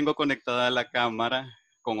 Yo tengo conectada la cámara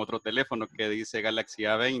con otro teléfono que dice Galaxy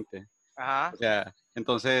A20. Ajá. O sea,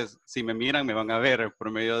 entonces, si me miran, me van a ver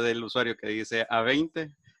por medio del usuario que dice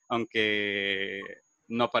A20, aunque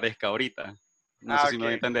no aparezca ahorita. No sé si me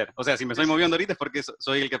voy a entender. O sea, si me estoy moviendo ahorita es porque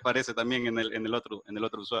soy el que aparece también en el otro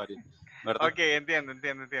usuario, ¿verdad? Ok, entiendo.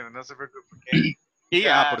 No se preocupe. Okay. Y,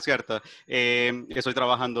 por cierto, estoy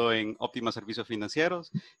trabajando en Óptima Servicios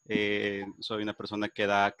Financieros. Soy una persona que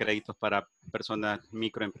da créditos para personas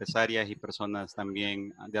microempresarias y personas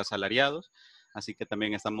también de asalariados. Así que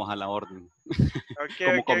también estamos a la orden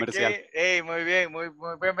como comercial. Okay. Hey, muy bien, muy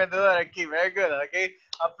buen vendedor aquí. Very good. Okay.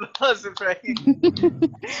 Aplausos por ahí.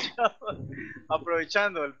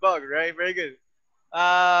 Aprovechando el bug, right? Very good.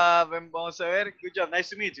 Vamos a ver. Good job.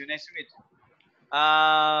 Nice to meet you.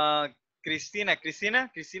 Cristina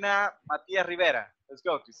Matías Rivera. Let's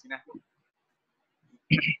go, Cristina.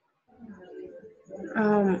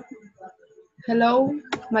 Hello,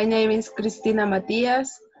 my name is Cristina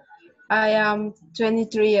Matias. I am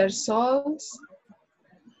 23 years old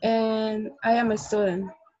and I am a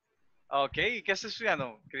student. Okay, ¿y qué estás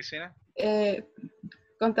estudiando, Cristina?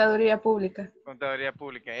 Contaduría Pública. Contaduría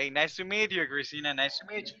Pública. Hey, nice to meet you, Cristina. Nice to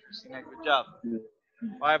meet you, Cristina. Good job.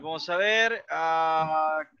 All right, vamos a ver.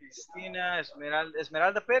 Cristina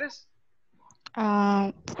Esmeralda Pérez.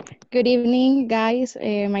 Good evening, guys.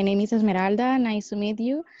 My name is Esmeralda. Nice to meet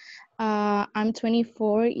you. I'm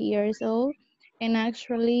 24 years old, and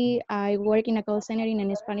actually I work in a call center in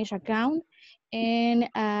a Spanish account, and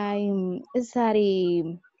I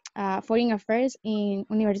study foreign affairs in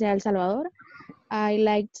Universidad del Salvador. I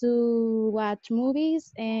like to watch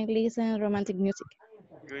movies and listen romantic music.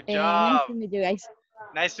 Good And job. nice to meet you guys.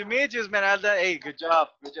 Nice to meet you, Esmeralda. Hey, good job.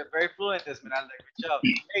 Good job. Very fluent, Esmeralda. Good job.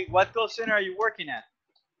 Hey, what call center are you working at?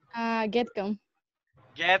 Getcom.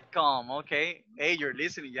 Getcom, okay. Hey, you're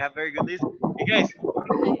listening. You have very good listening. Hey, guys,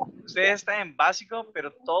 ustedes están en básico,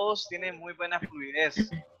 pero todos tienen muy buena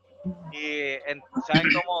fluidez. Y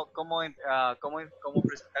saben cómo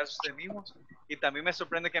presentarse ustedes mismos. Y también me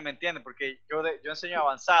sorprende que me entienden, porque yo enseño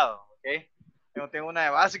avanzado, ¿ok? Yo tengo una de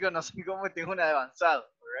básico, no sé cómo tengo una de avanzado,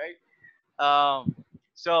 right?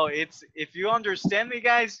 So if you understand me,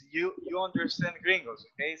 guys, you understand gringos,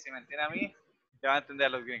 ¿ok? Si me entienden a mí, te van a entender a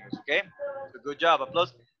los gringos, ¿ok? So good job,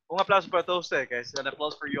 aplausos. Un aplauso para todos ustedes, guys. An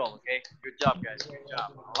applause for you all, okay? Good job, guys. Good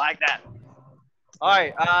job. I like that. All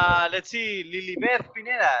right, let's see. Lilibeth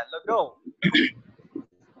Pineda, let's go.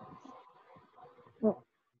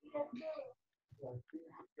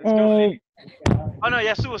 Let's go, Lili. Oh, no,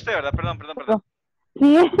 ya estuvo usted, ¿verdad? Perdón.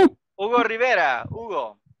 Sí. Hugo Rivera,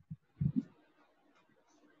 Hugo.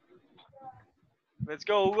 Let's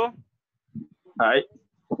go, Hugo. Hi.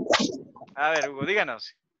 A ver, Hugo,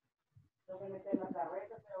 díganos.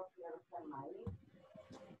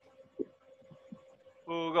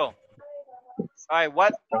 Hugo. All right,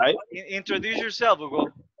 what? Hi. Introduce yourself,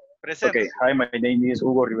 Hugo. Present. Okay. Hi, my name is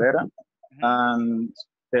Hugo Rivera. I'm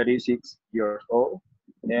 36 years old,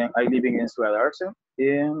 and I living in Ciudad Arce,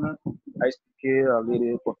 and I speak a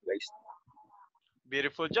little Portuguese.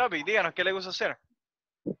 Beautiful job. Y díganos, ¿qué le gusta hacer?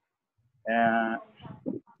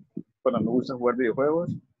 Bueno, me gusta jugar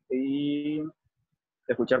videojuegos y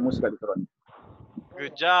escuchar música electrónica.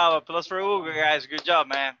 Good job. Applause for Hugo, guys. Good job,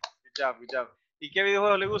 man. Good job, good job. ¿Y qué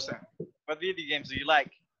videojuegos le gustan? What video games do you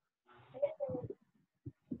like?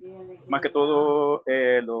 Más que todo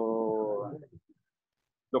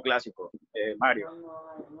lo clásico, Mario,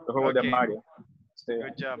 los juegos de Mario. Sí.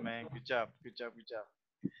 Good job, man. Good job, good job, good job.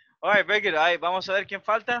 All right, very good. All right, vamos a ver quién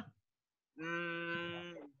falta.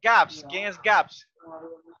 Gaps. ¿Quién es Gaps?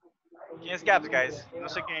 ¿Quién es Gaps, guys? No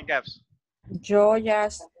sé quién es Gaps. Yo ya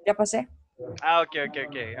pasé. Ah, ok.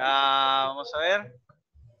 Vamos a ver.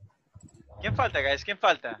 ¿Quién falta, guys? ¿Quién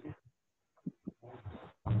falta?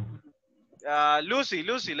 Lucy,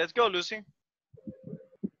 let's go, Lucy.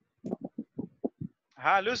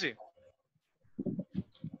 Ajá, Lucy.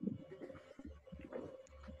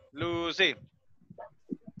 Lucy.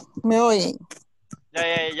 ¿Me oyen?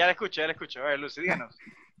 Ya la escucho. A ver, Lucy, díganos.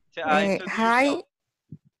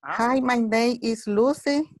 Hi, my name is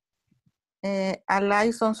Lucy. I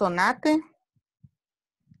like Sonsonate.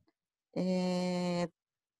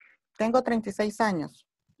 Tengo 36 años.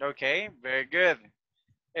 Okay, very good.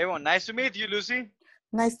 Everyone, nice to meet you, Lucy.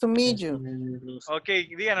 Nice to meet you. Okay,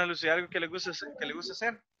 díganos, Lucy, algo que le gusta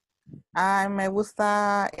hacer. Me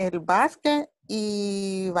gusta el básquet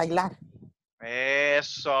y bailar.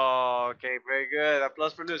 Eso, okay, very good.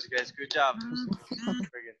 Applause for Lucy, guys. Good job.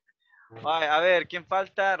 Very good. All right, a ver, ¿quién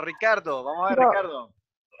falta? Ricardo, vamos a ver, Ricardo.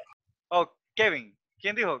 Oh, Kevin.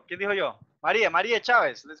 ¿Quién dijo? ¿Quién dijo yo? María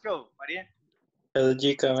Chávez. Let's go, María. El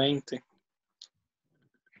GK20.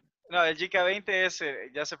 No, el GK20 es,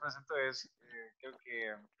 ya se presentó, creo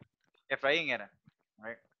que Efraín era.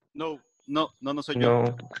 Right? No soy No,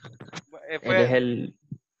 yo. él es el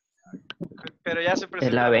Pero ya se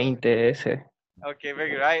presentó. A20 ese. Ok,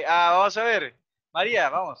 very good. Right. Vamos a ver. María,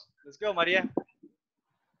 vamos. Let's go, María.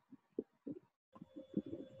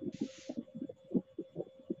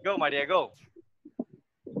 Go, María, go.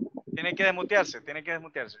 Tiene que desmutearse.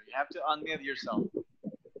 You have to unmute yourself.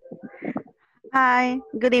 Hi,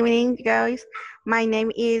 good evening, guys. My name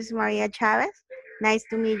is Maria Chavez. Nice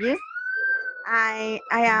to meet you. I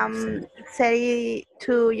am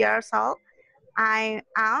 32 years old. I'm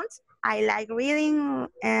aunt. I like reading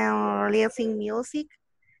and listening music.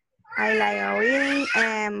 I like reading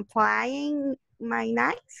and playing my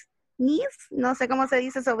niece. No sé cómo se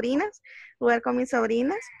dice sobrinas. Jugar con mis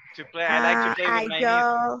sobrinas. I like to play with my niece.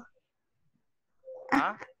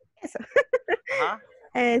 Eso. Ajá.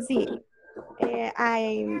 Sí.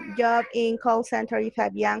 I job in call center with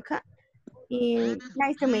Bianca.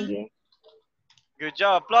 Nice to meet you. Good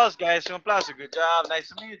job. Applause, guys. Un aplauso. Good job. Nice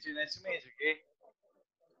to meet you. Okay.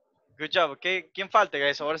 Good job, okay. ¿Quién falta,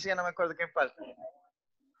 guys? Ahora sí ya no me acuerdo quién falta.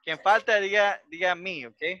 Quien falta, diga mí,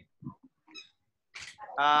 okay.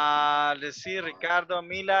 Let's see, Ricardo,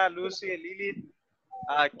 Mila, Lucy, Lilith,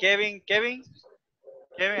 Kevin,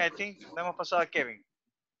 I think, no hemos pasado a Kevin.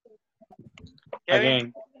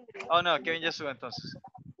 Kevin. Oh, no, Kevin ya sube entonces.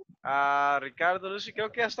 Ricardo, Lucy,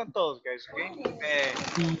 creo que ya están todos, guys, ¿ok?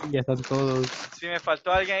 Sí, ya están todos. Si me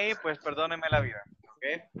faltó alguien ahí, pues perdónenme la vida, ¿ok?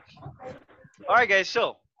 Alright, guys,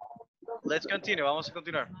 so, let's continue, vamos a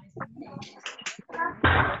continuar.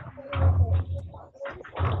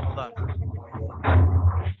 Hold on.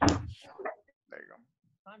 There you go.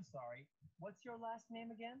 I'm sorry, what's your last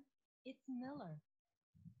name again? It's Miller.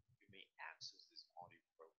 You may access this audio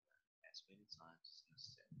program as many times as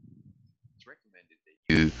necessary. It's recommended that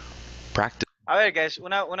you practice. A ver, guys,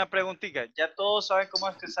 una preguntita. ¿Ya todos saben cómo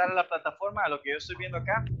accesar a la plataforma, a lo que yo estoy viendo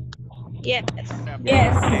acá? Yes. Okay,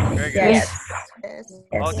 very good. Yes.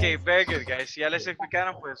 Ok, very good, guys. Si ya les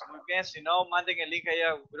explicaron, pues muy bien. Si no, manden el link ahí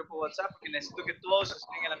al grupo WhatsApp porque necesito que todos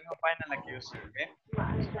estén en la misma página en la que yo estoy, ¿ok?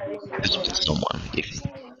 Someone if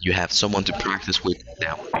you have someone to practice with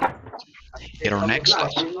now. In our next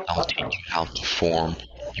lesson, I'll teach you how to form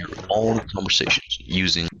your own conversations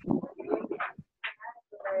using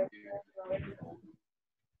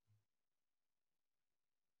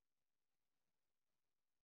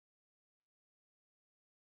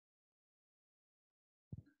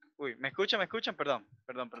Uy, ¿me escuchan? Perdón,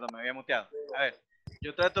 me había muteado. A ver,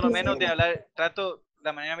 Yo trato lo menos de hablar, trato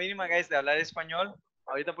la manera mínima, guys, de hablar español,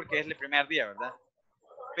 ahorita porque es el primer día, ¿verdad?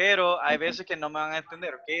 Pero hay veces que no me van a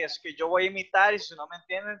entender, ¿ok? Es que yo voy a imitar y si no me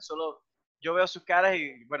entienden, solo yo veo sus caras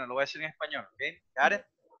y, bueno, lo voy a decir en español, ¿ok? Got it?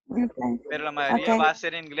 Okay. Pero la mayoría Okay. va a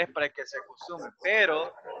ser en inglés para que se acostumbren.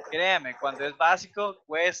 Pero, créanme, cuando es básico,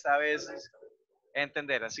 cuesta a veces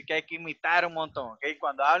entender. Así que hay que imitar un montón, ¿ok?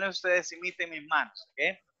 Cuando hablen ustedes, imiten mis manos,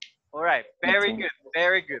 ¿ok? All right, very Okay. good,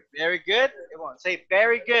 very good, very good. Everyone say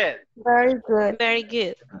very good. Very good. Very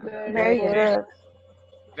good. Very good.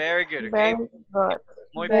 Very good, ¿ok? Very good.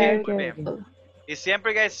 Muy Very bien, muy bien. good. Y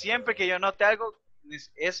siempre, guys, siempre que yo note algo,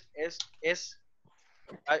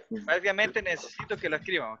 obviamente necesito que lo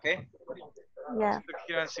escriban, ¿ok? Yeah. Necesito que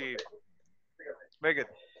escriban así. Very good.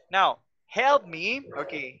 Now, help me,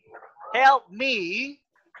 okay. Help me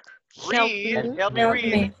Help read, me. help me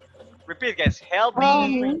read. Repeat, guys. Help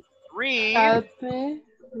me read Help me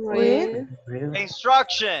read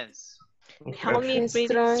instructions. Help me read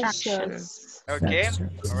instructions. instructions. Okay,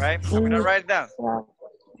 all right. I'm gonna write it down.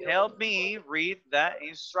 Help me read the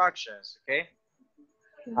instructions. Okay.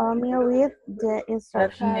 Help me read the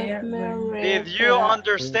instructions. Help me read Did you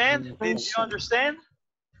understand? Did you understand?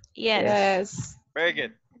 Yes. Yes. Very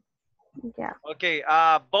good. Yeah. Okay.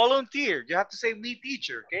 Volunteer. You have to say me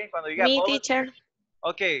teacher. Okay. Cuando diga Me volunteer. teacher.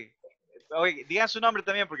 Okay. Oye, digan su nombre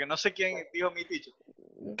también porque no sé quién dijo mi teacher.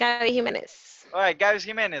 Gaby Jimenez. All right, Gaby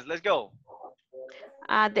Jimenez, let's go.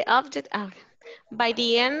 The object. By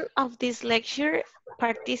the end of this lecture,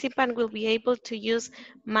 participant will be able to use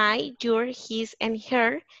my, your, his, and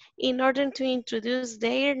her in order to introduce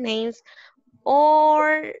their names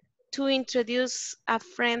or to introduce a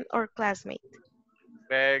friend or classmate.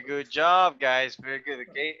 Very good job, guys. Very good.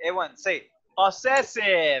 Okay, everyone say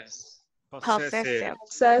possessives. Possessive.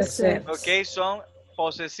 Ok, son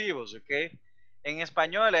posesivos, ok. En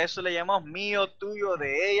español a eso le llamamos mío, tuyo,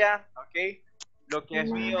 de ella, ok. Lo que es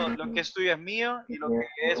mío, lo que es tuyo es mío y lo que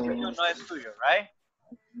es mío no es tuyo, right?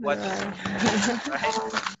 Right?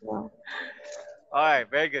 All right,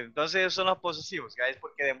 very good. Entonces esos son los posesivos, guys,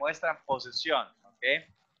 porque demuestran posesión, ok.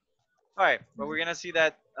 All right, but we're gonna see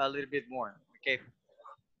that a little bit more, ok.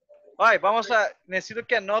 All right, necesito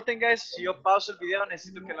que anoten, guys. Si yo pauso el video,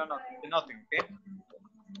 necesito que lo noten, ok.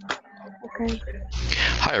 Okay.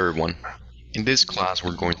 Hi everyone. In this class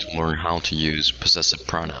we're going to learn how to use possessive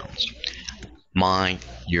pronouns. Mine,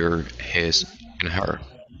 your, his, and her.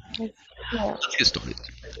 Let's get started.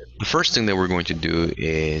 The first thing that we're going to do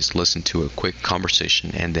is listen to a quick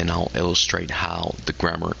conversation and then I'll illustrate how the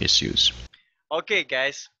grammar is used. Okay,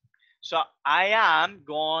 guys. So I am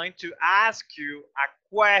going to ask you a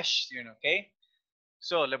question, okay?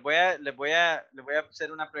 So le voy a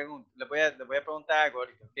hacer una pregunta. Le voy a preguntar algo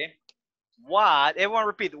ahorita, okay? What? Everyone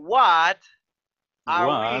repeat. What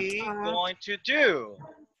are we going to do?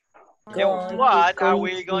 What are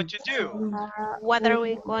we going to do? What are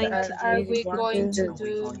we going to Are do? we going to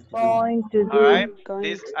do? Going to All right. do.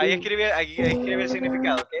 Ahí escribe el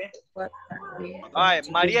significado, okay? All right,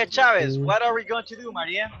 María Chávez. What are we going to do,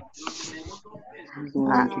 María?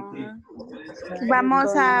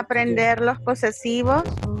 Vamos a aprender los posesivos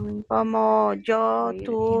como yo,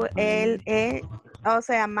 tú, él, o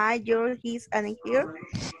sea, my, your, his, and her.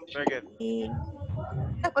 Very good. Y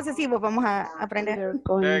los posesivos vamos a aprender.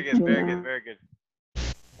 Very good, very good, very good.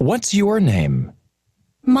 What's your name?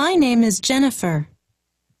 My name is Jennifer.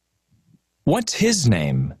 What's his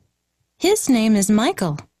name? His name is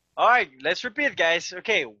Michael. All right, let's repeat, guys.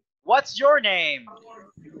 Okay, what's your name?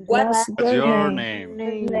 What's your name?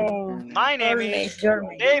 My name is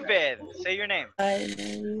David. Say your name. My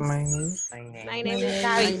name. My name is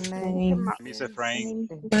Gaby. Miss Efrain.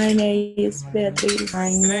 My name is Beatriz.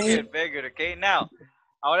 Very good, okay. Now,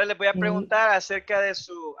 ahora les voy a preguntar acerca de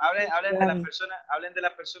hablen de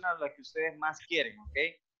la persona a la que ustedes más quieren,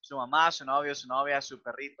 okay. Su mamá, su novio, su novia, su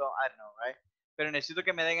perrito, I don't know, right? Pero necesito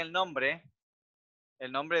que me den el nombre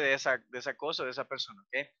de esa cosa, de esa persona,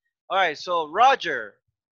 okay. All right, so Roger.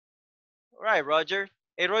 All right, Roger.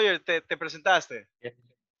 Hey, Roger, ¿te presentaste?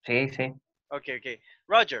 Sí, sí. Okay.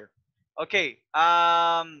 Roger. Okay.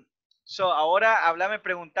 So ahora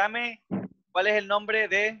pregúntame cuál es el nombre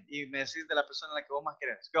y me decís de la persona a la que vos más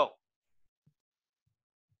querés. Go.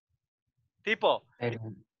 Tipo,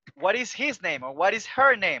 what is his name or what is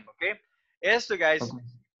her name? Okay. Esto, guys,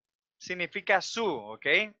 significa su,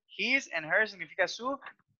 okay. His and her significa su,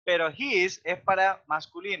 pero his es para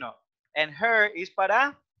masculino and her es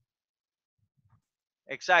para,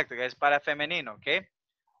 exacto, guys, para femenino, okay.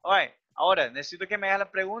 All right. Ahora, necesito que me hagas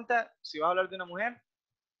la pregunta, si vas a hablar de una mujer,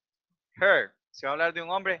 her. Si vas a hablar de un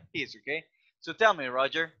hombre, his, okay? So tell me,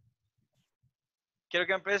 Roger. Quiero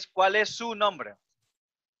que me empieces, ¿cuál es su nombre?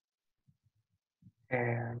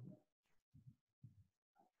 Eh,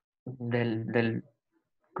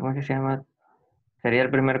 ¿cómo es que se llama? Sería el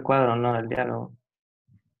primer cuadro, ¿no? Del diálogo.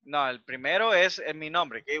 No, el primero es mi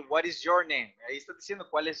nombre, ¿ok? What is your name? Ahí está diciendo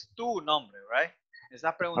cuál es tu nombre, right? Me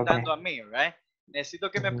estás preguntando a mí, right? Necesito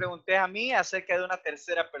que me preguntes a mí acerca de una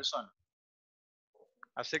tercera persona.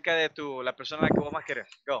 Acerca de la persona a la que vos más querés.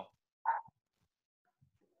 Go.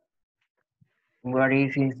 What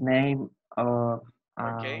is his name of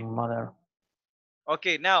Okay. mother?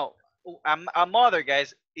 Okay, now, a mother,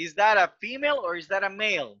 guys, is that a female or is that a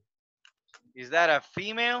male? Is that a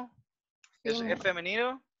female? ¿Es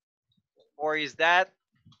femenino? Or is that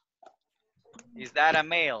a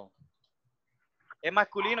male? Es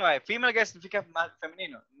masculino. Female, guys, significa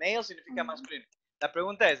femenino. Male significa masculino. La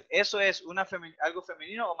pregunta es, ¿eso es algo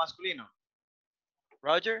femenino o masculino?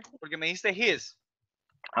 Roger, porque me dijiste his.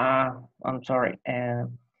 I'm sorry.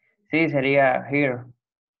 Sí, sería here.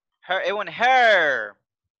 Her, it went her.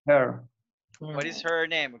 Her. What is her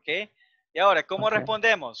name, okay? Y ahora, ¿cómo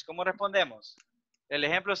respondemos? ¿Cómo respondemos? El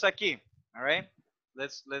ejemplo está aquí, all right?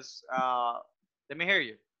 Let me hear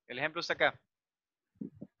you. El ejemplo está acá.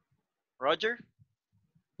 Roger?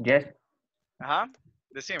 Yes. Ajá,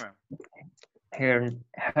 decime. Her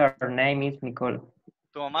name is Nicole.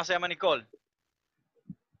 ¿Tu mamá se llama Nicole?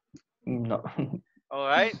 No. All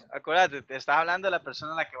right, acuérdate, te estás hablando de la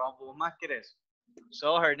persona a la que vos más querés.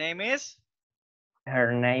 So, her name is?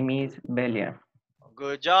 Her name is Belia.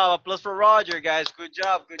 Good job, a plus for Roger, guys. Good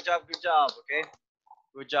job, okay?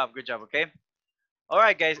 Good job, okay? All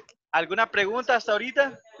right, guys. ¿Alguna pregunta hasta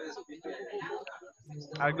ahorita?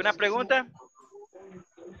 ¿Alguna pregunta?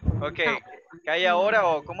 Ok, que haya ahora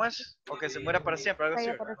o ¿cómo es? O que se muera para siempre, algo así.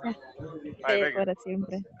 Para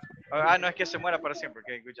siempre. No es que se muera para siempre, ok,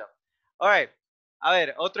 good job. All right, a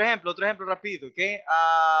ver, otro ejemplo rápido, ok.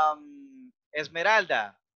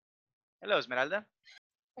 Esmeralda. Hello, Esmeralda.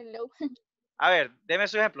 Hello. A ver, deme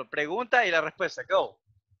su ejemplo, pregunta y la respuesta, go.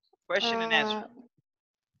 Question and answer.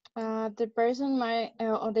 The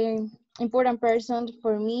important person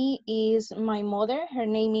for me is my mother. Her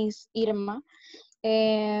name is Irma.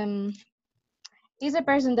 She's a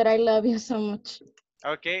person that I love you so much.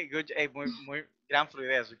 Ok, good, muy gran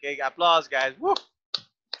fluidez, ok. Applause, guys. Woo.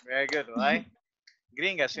 Very good, right?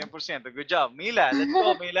 Gringa, 100%. Good job. Mila, let's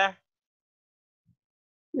go, Mila.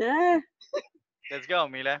 Let's go,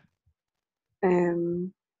 Mila.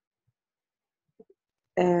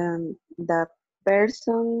 The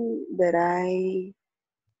person that I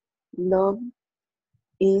love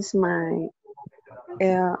is my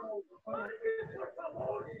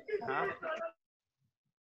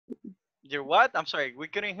Your what? I'm sorry, we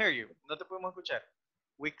couldn't hear you. No te podemos escuchar.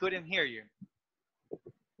 We couldn't hear you.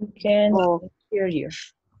 Can hear you.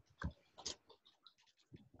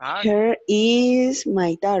 Her is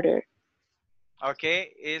my daughter.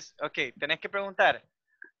 Okay, tenés que preguntar,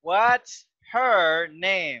 what's her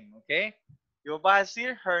name? Okay, yo vas a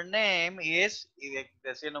decir her name is y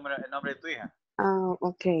decir el nombre de tu hija.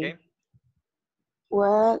 Okay.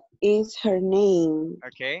 What is her name?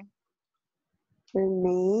 Okay. Her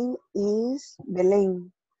name is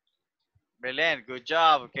Belén. Belén, good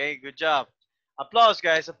job, okay, good job. Applause,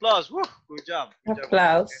 guys, applause. Woo, good job.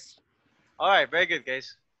 Applause. All right, very good,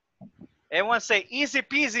 guys. Everyone say easy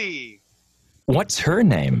peasy. What's her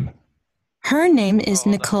name? Her name is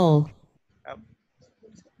Nicole.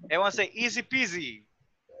 Everyone say easy peasy.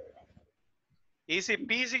 Easy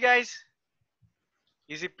peasy, guys.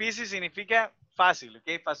 Easy peasy significa fácil,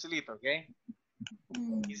 okay? Facilito, okay?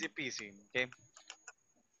 Easy peasy, okay?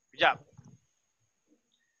 Good job.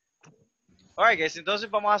 Alright, guys, entonces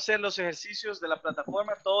vamos a hacer los ejercicios de la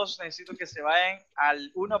plataforma. Todos necesito que se vayan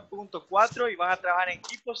al 1.4 y van a trabajar en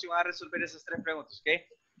equipos y van a resolver esas tres preguntas, okay?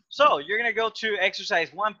 So, you're going to go to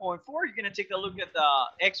exercise 1.4. You're going to take a look at the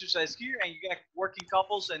exercise here and you're going to work in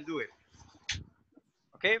couples and do it.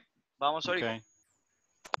 Okay? Vamos ahorita. Okay.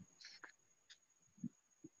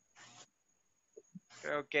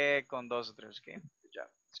 Creo que con 2 o 3, okay? Good job.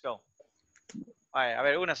 Let's go. Alright, a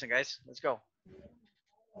ver, únanse, guys. Let's go.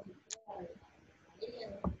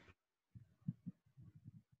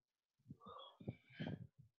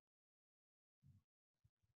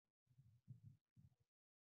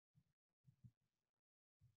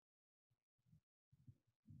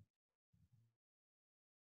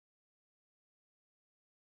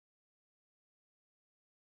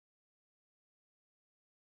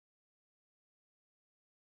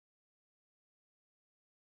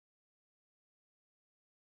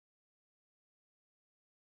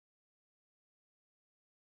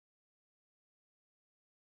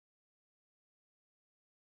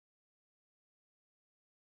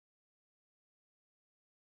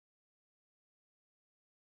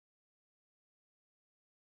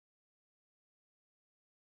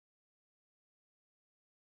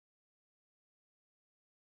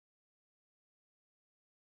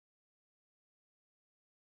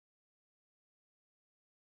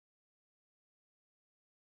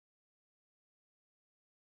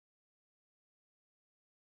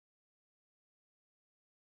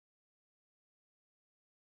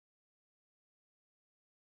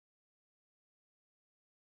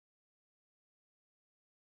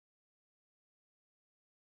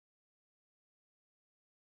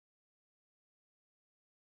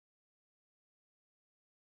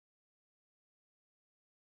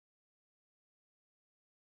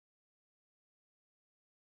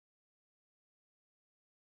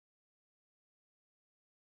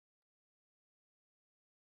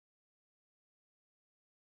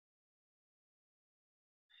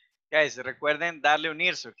 Guys, recuerden darle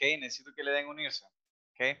unirse, ¿ok? Necesito que le den unirse,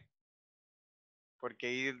 ¿ok? Porque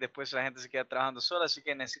ahí después la gente se queda trabajando sola, así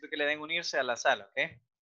que necesito que le den unirse a la sala, ¿ok?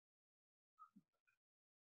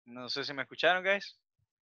 No sé si me escucharon, guys.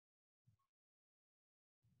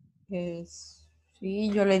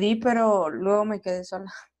 Sí, yo le di, pero luego me quedé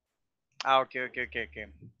sola. Ah, ok.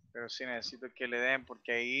 Pero sí necesito que le den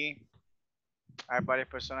porque ahí hay varias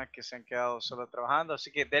personas que se han quedado solo trabajando, así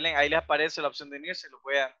que denle, ahí les aparece la opción de unirse, los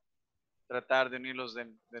voy a tratar de unirlos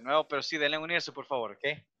de nuevo, pero sí, denle unirse, por favor, ¿ok?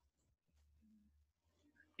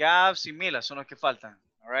 Gabs y Mila son los que faltan,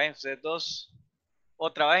 alright? Ustedes dos,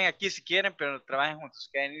 o trabajen aquí si quieren, pero trabajen juntos,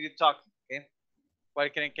 ¿ok? I need to talk, ¿ok?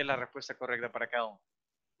 ¿Cuál creen que es la respuesta correcta para cada uno?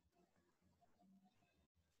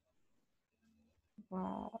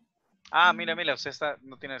 Ah, Mila, usted está,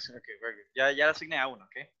 no tiene, ok, very good. Ya le asigné a uno,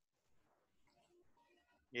 ¿ok?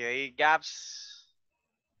 Y de ahí Gabs.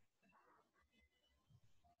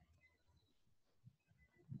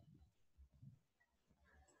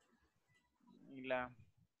 Mila.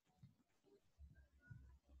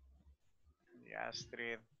 Y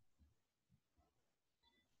Astrid.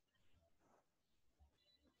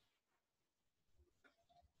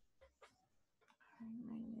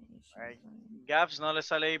 Ay, Gabs no le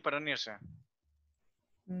sale ahí para unirse.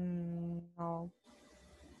 No.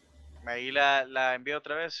 Ahí la envío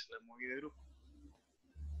otra vez, la moví de grupo.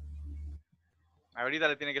 Ahorita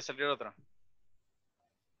le tiene que salir otra.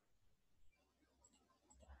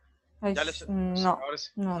 Ay, Ya no, ahora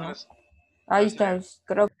sí. no, Ahora no. sí. Ahí está,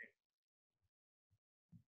 creo.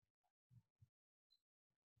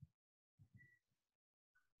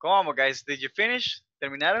 ¿Cómo, guys? Did you finish?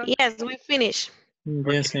 ¿Terminaron? Yes, we finished.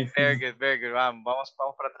 Yes, I Very think. good, very good. Vamos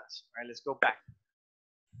para atrás. All right, let's go back.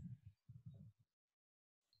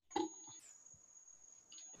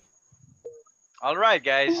 All right,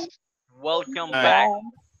 guys. Welcome back.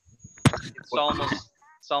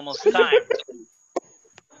 It's almost time.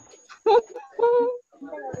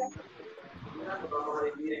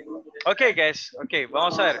 Ok, guys. Ok,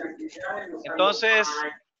 vamos a ver. Entonces,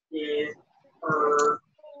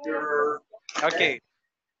 ok.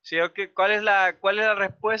 Sí, okay. ¿Cuál es la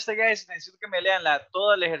respuesta, guys? Necesito que me lean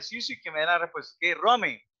todo el ejercicio y que me den la respuesta. Ok,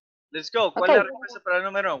 Romy, let's go. ¿Cuál es la respuesta para el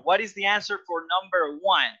número 1? What is the answer for number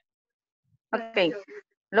 1? Okay.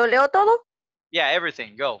 ¿Lo leo todo? Yeah,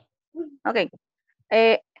 everything. Go. Okay.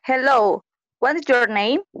 Hello. What is your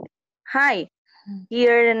name? Hi.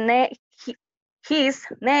 His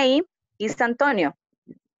name is Antonio.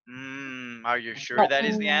 Are you sure that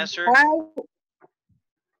is the answer?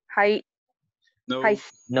 Hi. No. Hi.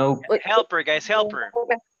 No. Helper, guys, helper.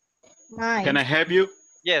 Can I help you?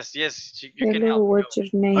 Yes, you can help. Hello, what's your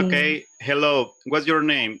name? Okay, hello. What's your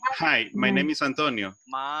name? Hi, my name is Antonio.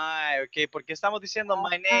 Ok, ¿por qué estamos diciendo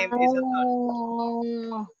my name is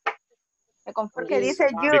Antonio? Porque dice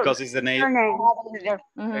your, Because it's the name.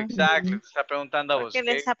 Exactly, te está preguntando a vos. ¿Qué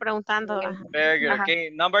le está preguntando? Very good, okay.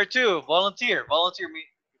 Number 2, volunteer,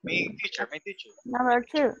 me teacher. Number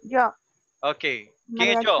 2, yo. Okay,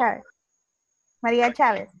 ¿quién es yo? María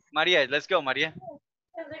Chávez. María, let's go, María.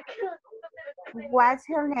 What's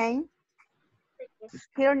her name?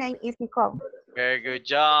 Her name is Nicole. Very good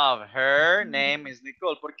job. Her name is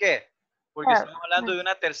Nicole. ¿Por qué? Porque estamos hablando de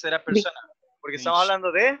una tercera persona. Porque estamos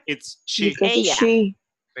hablando de... It's she. Because it's she.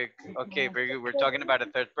 Okay, very good. We're talking about a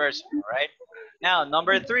third person, all right? Now,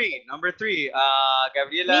 number 3.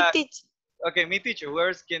 Gabriela... Mi teacher. Okay, mi teacher.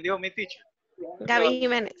 ¿Quién dijo mi teacher? Gaby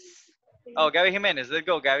Jiménez. Oh, Gaby Jiménez. Let's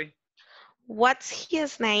go, Gaby. What's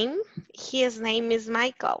his name? His name is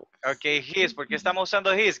Michael. Okay, his. ¿Por qué estamos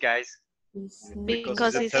usando his, guys?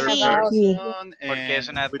 Because it's third he. person Porque es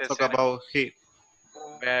una we talk tercera. about he.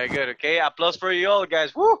 Very good, okay? Applause for you all,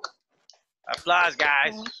 guys. Woo! Applause,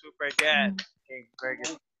 guys. Super good. Okay, very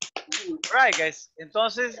good. All right, guys.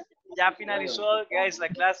 Entonces, ya finalizó, guys, la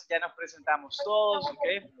clase. Ya nos presentamos todos,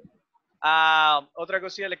 okay? Otra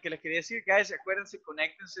cosilla que les quería decir, guys, acuérdense,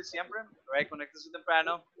 conéctense siempre, right? Conéctense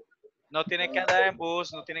temprano. No tienen que andar en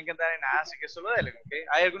bus, no tienen que andar en nada, así que solo denle, ¿ok?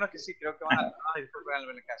 Hay algunos que sí, creo que van a trabajar y después van a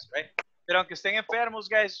ver la casa, ¿right? Pero aunque estén enfermos,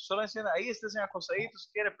 guys, solo enciendan, ahí estén acostaditos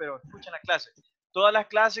si quieren, pero escuchen la clase. Todas las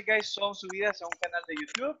clases, guys, son subidas a un canal de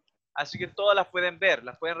YouTube, así que todas las pueden ver,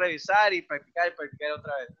 las pueden revisar y practicar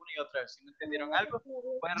otra vez, una y otra vez. Si no entendieron algo,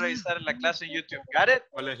 pueden revisar la clase en YouTube. ¿Got it?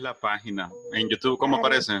 ¿Cuál es la página? En YouTube, ¿cómo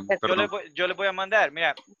aparece? Yo les voy a mandar,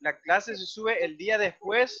 mira, la clase se sube el día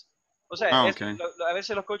después. O sea, okay. A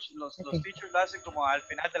veces los teachers lo hacen como al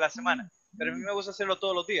final de la semana, pero a mí me gusta hacerlo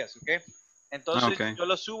todos los días, ¿ok? Entonces yo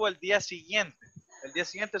lo subo el día siguiente. El día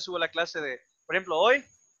siguiente subo la clase de, por ejemplo, hoy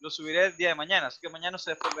lo subiré el día de mañana, así que mañana se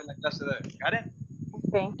después ve la clase de hoy, ¿got it?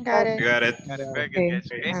 Okay. Got it. You got it. Very good, guys.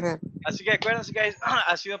 Okay. Así que acuérdense, guys,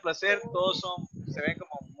 ha sido un placer. Todos se ven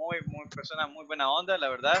como muy personas muy buena onda, la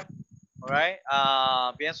verdad. Alright.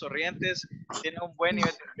 Bien sonrientes. Tienen un buen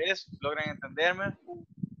nivel de inglés. Logran entenderme.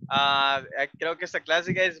 Creo que esta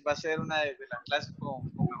clase, guys, va a ser una de las clases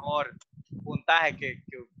con mejor puntaje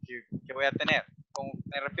que voy a tener.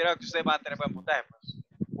 Me refiero a que ustedes van a tener buen puntaje, pues,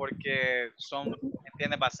 porque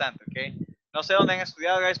entienden bastante, ¿ok? No sé dónde han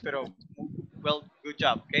estudiado, guys, pero well, good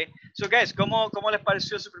job, ¿ok? So, guys, ¿cómo les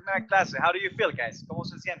pareció su primera clase? How do you feel, guys? ¿Cómo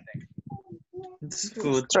se sienten? It's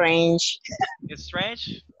good. Strange. It's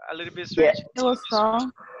strange? A little bit Yeah. strange? Me gustó.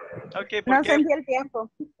 Okay, ¿por No qué? sentí el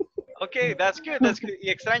tiempo. Okay, that's good, that's good. ¿Y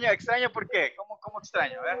extraño por qué? ¿Cómo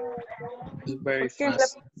extraño? A ver. It's very Porque es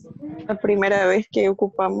fast. la primera vez que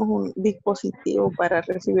ocupamos un dispositivo para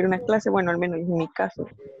recibir una clase, bueno, al menos en mi caso.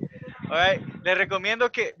 Alright, les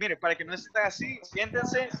recomiendo que, mire, para que no estén así,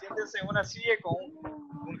 siéntense en una silla con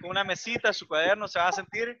una mesita, su cuaderno, se van a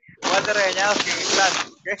sentir igual de regañados que en clase,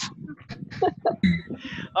 ¿ok?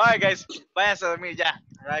 Alright, guys, váyanse a dormir ya.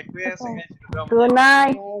 Alright, cuídense, guys. Nos vemos. Good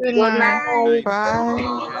night. Good night. Bye.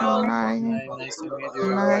 Good Bye. night. Nice to meet Good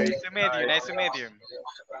you. night. Nice to meet you.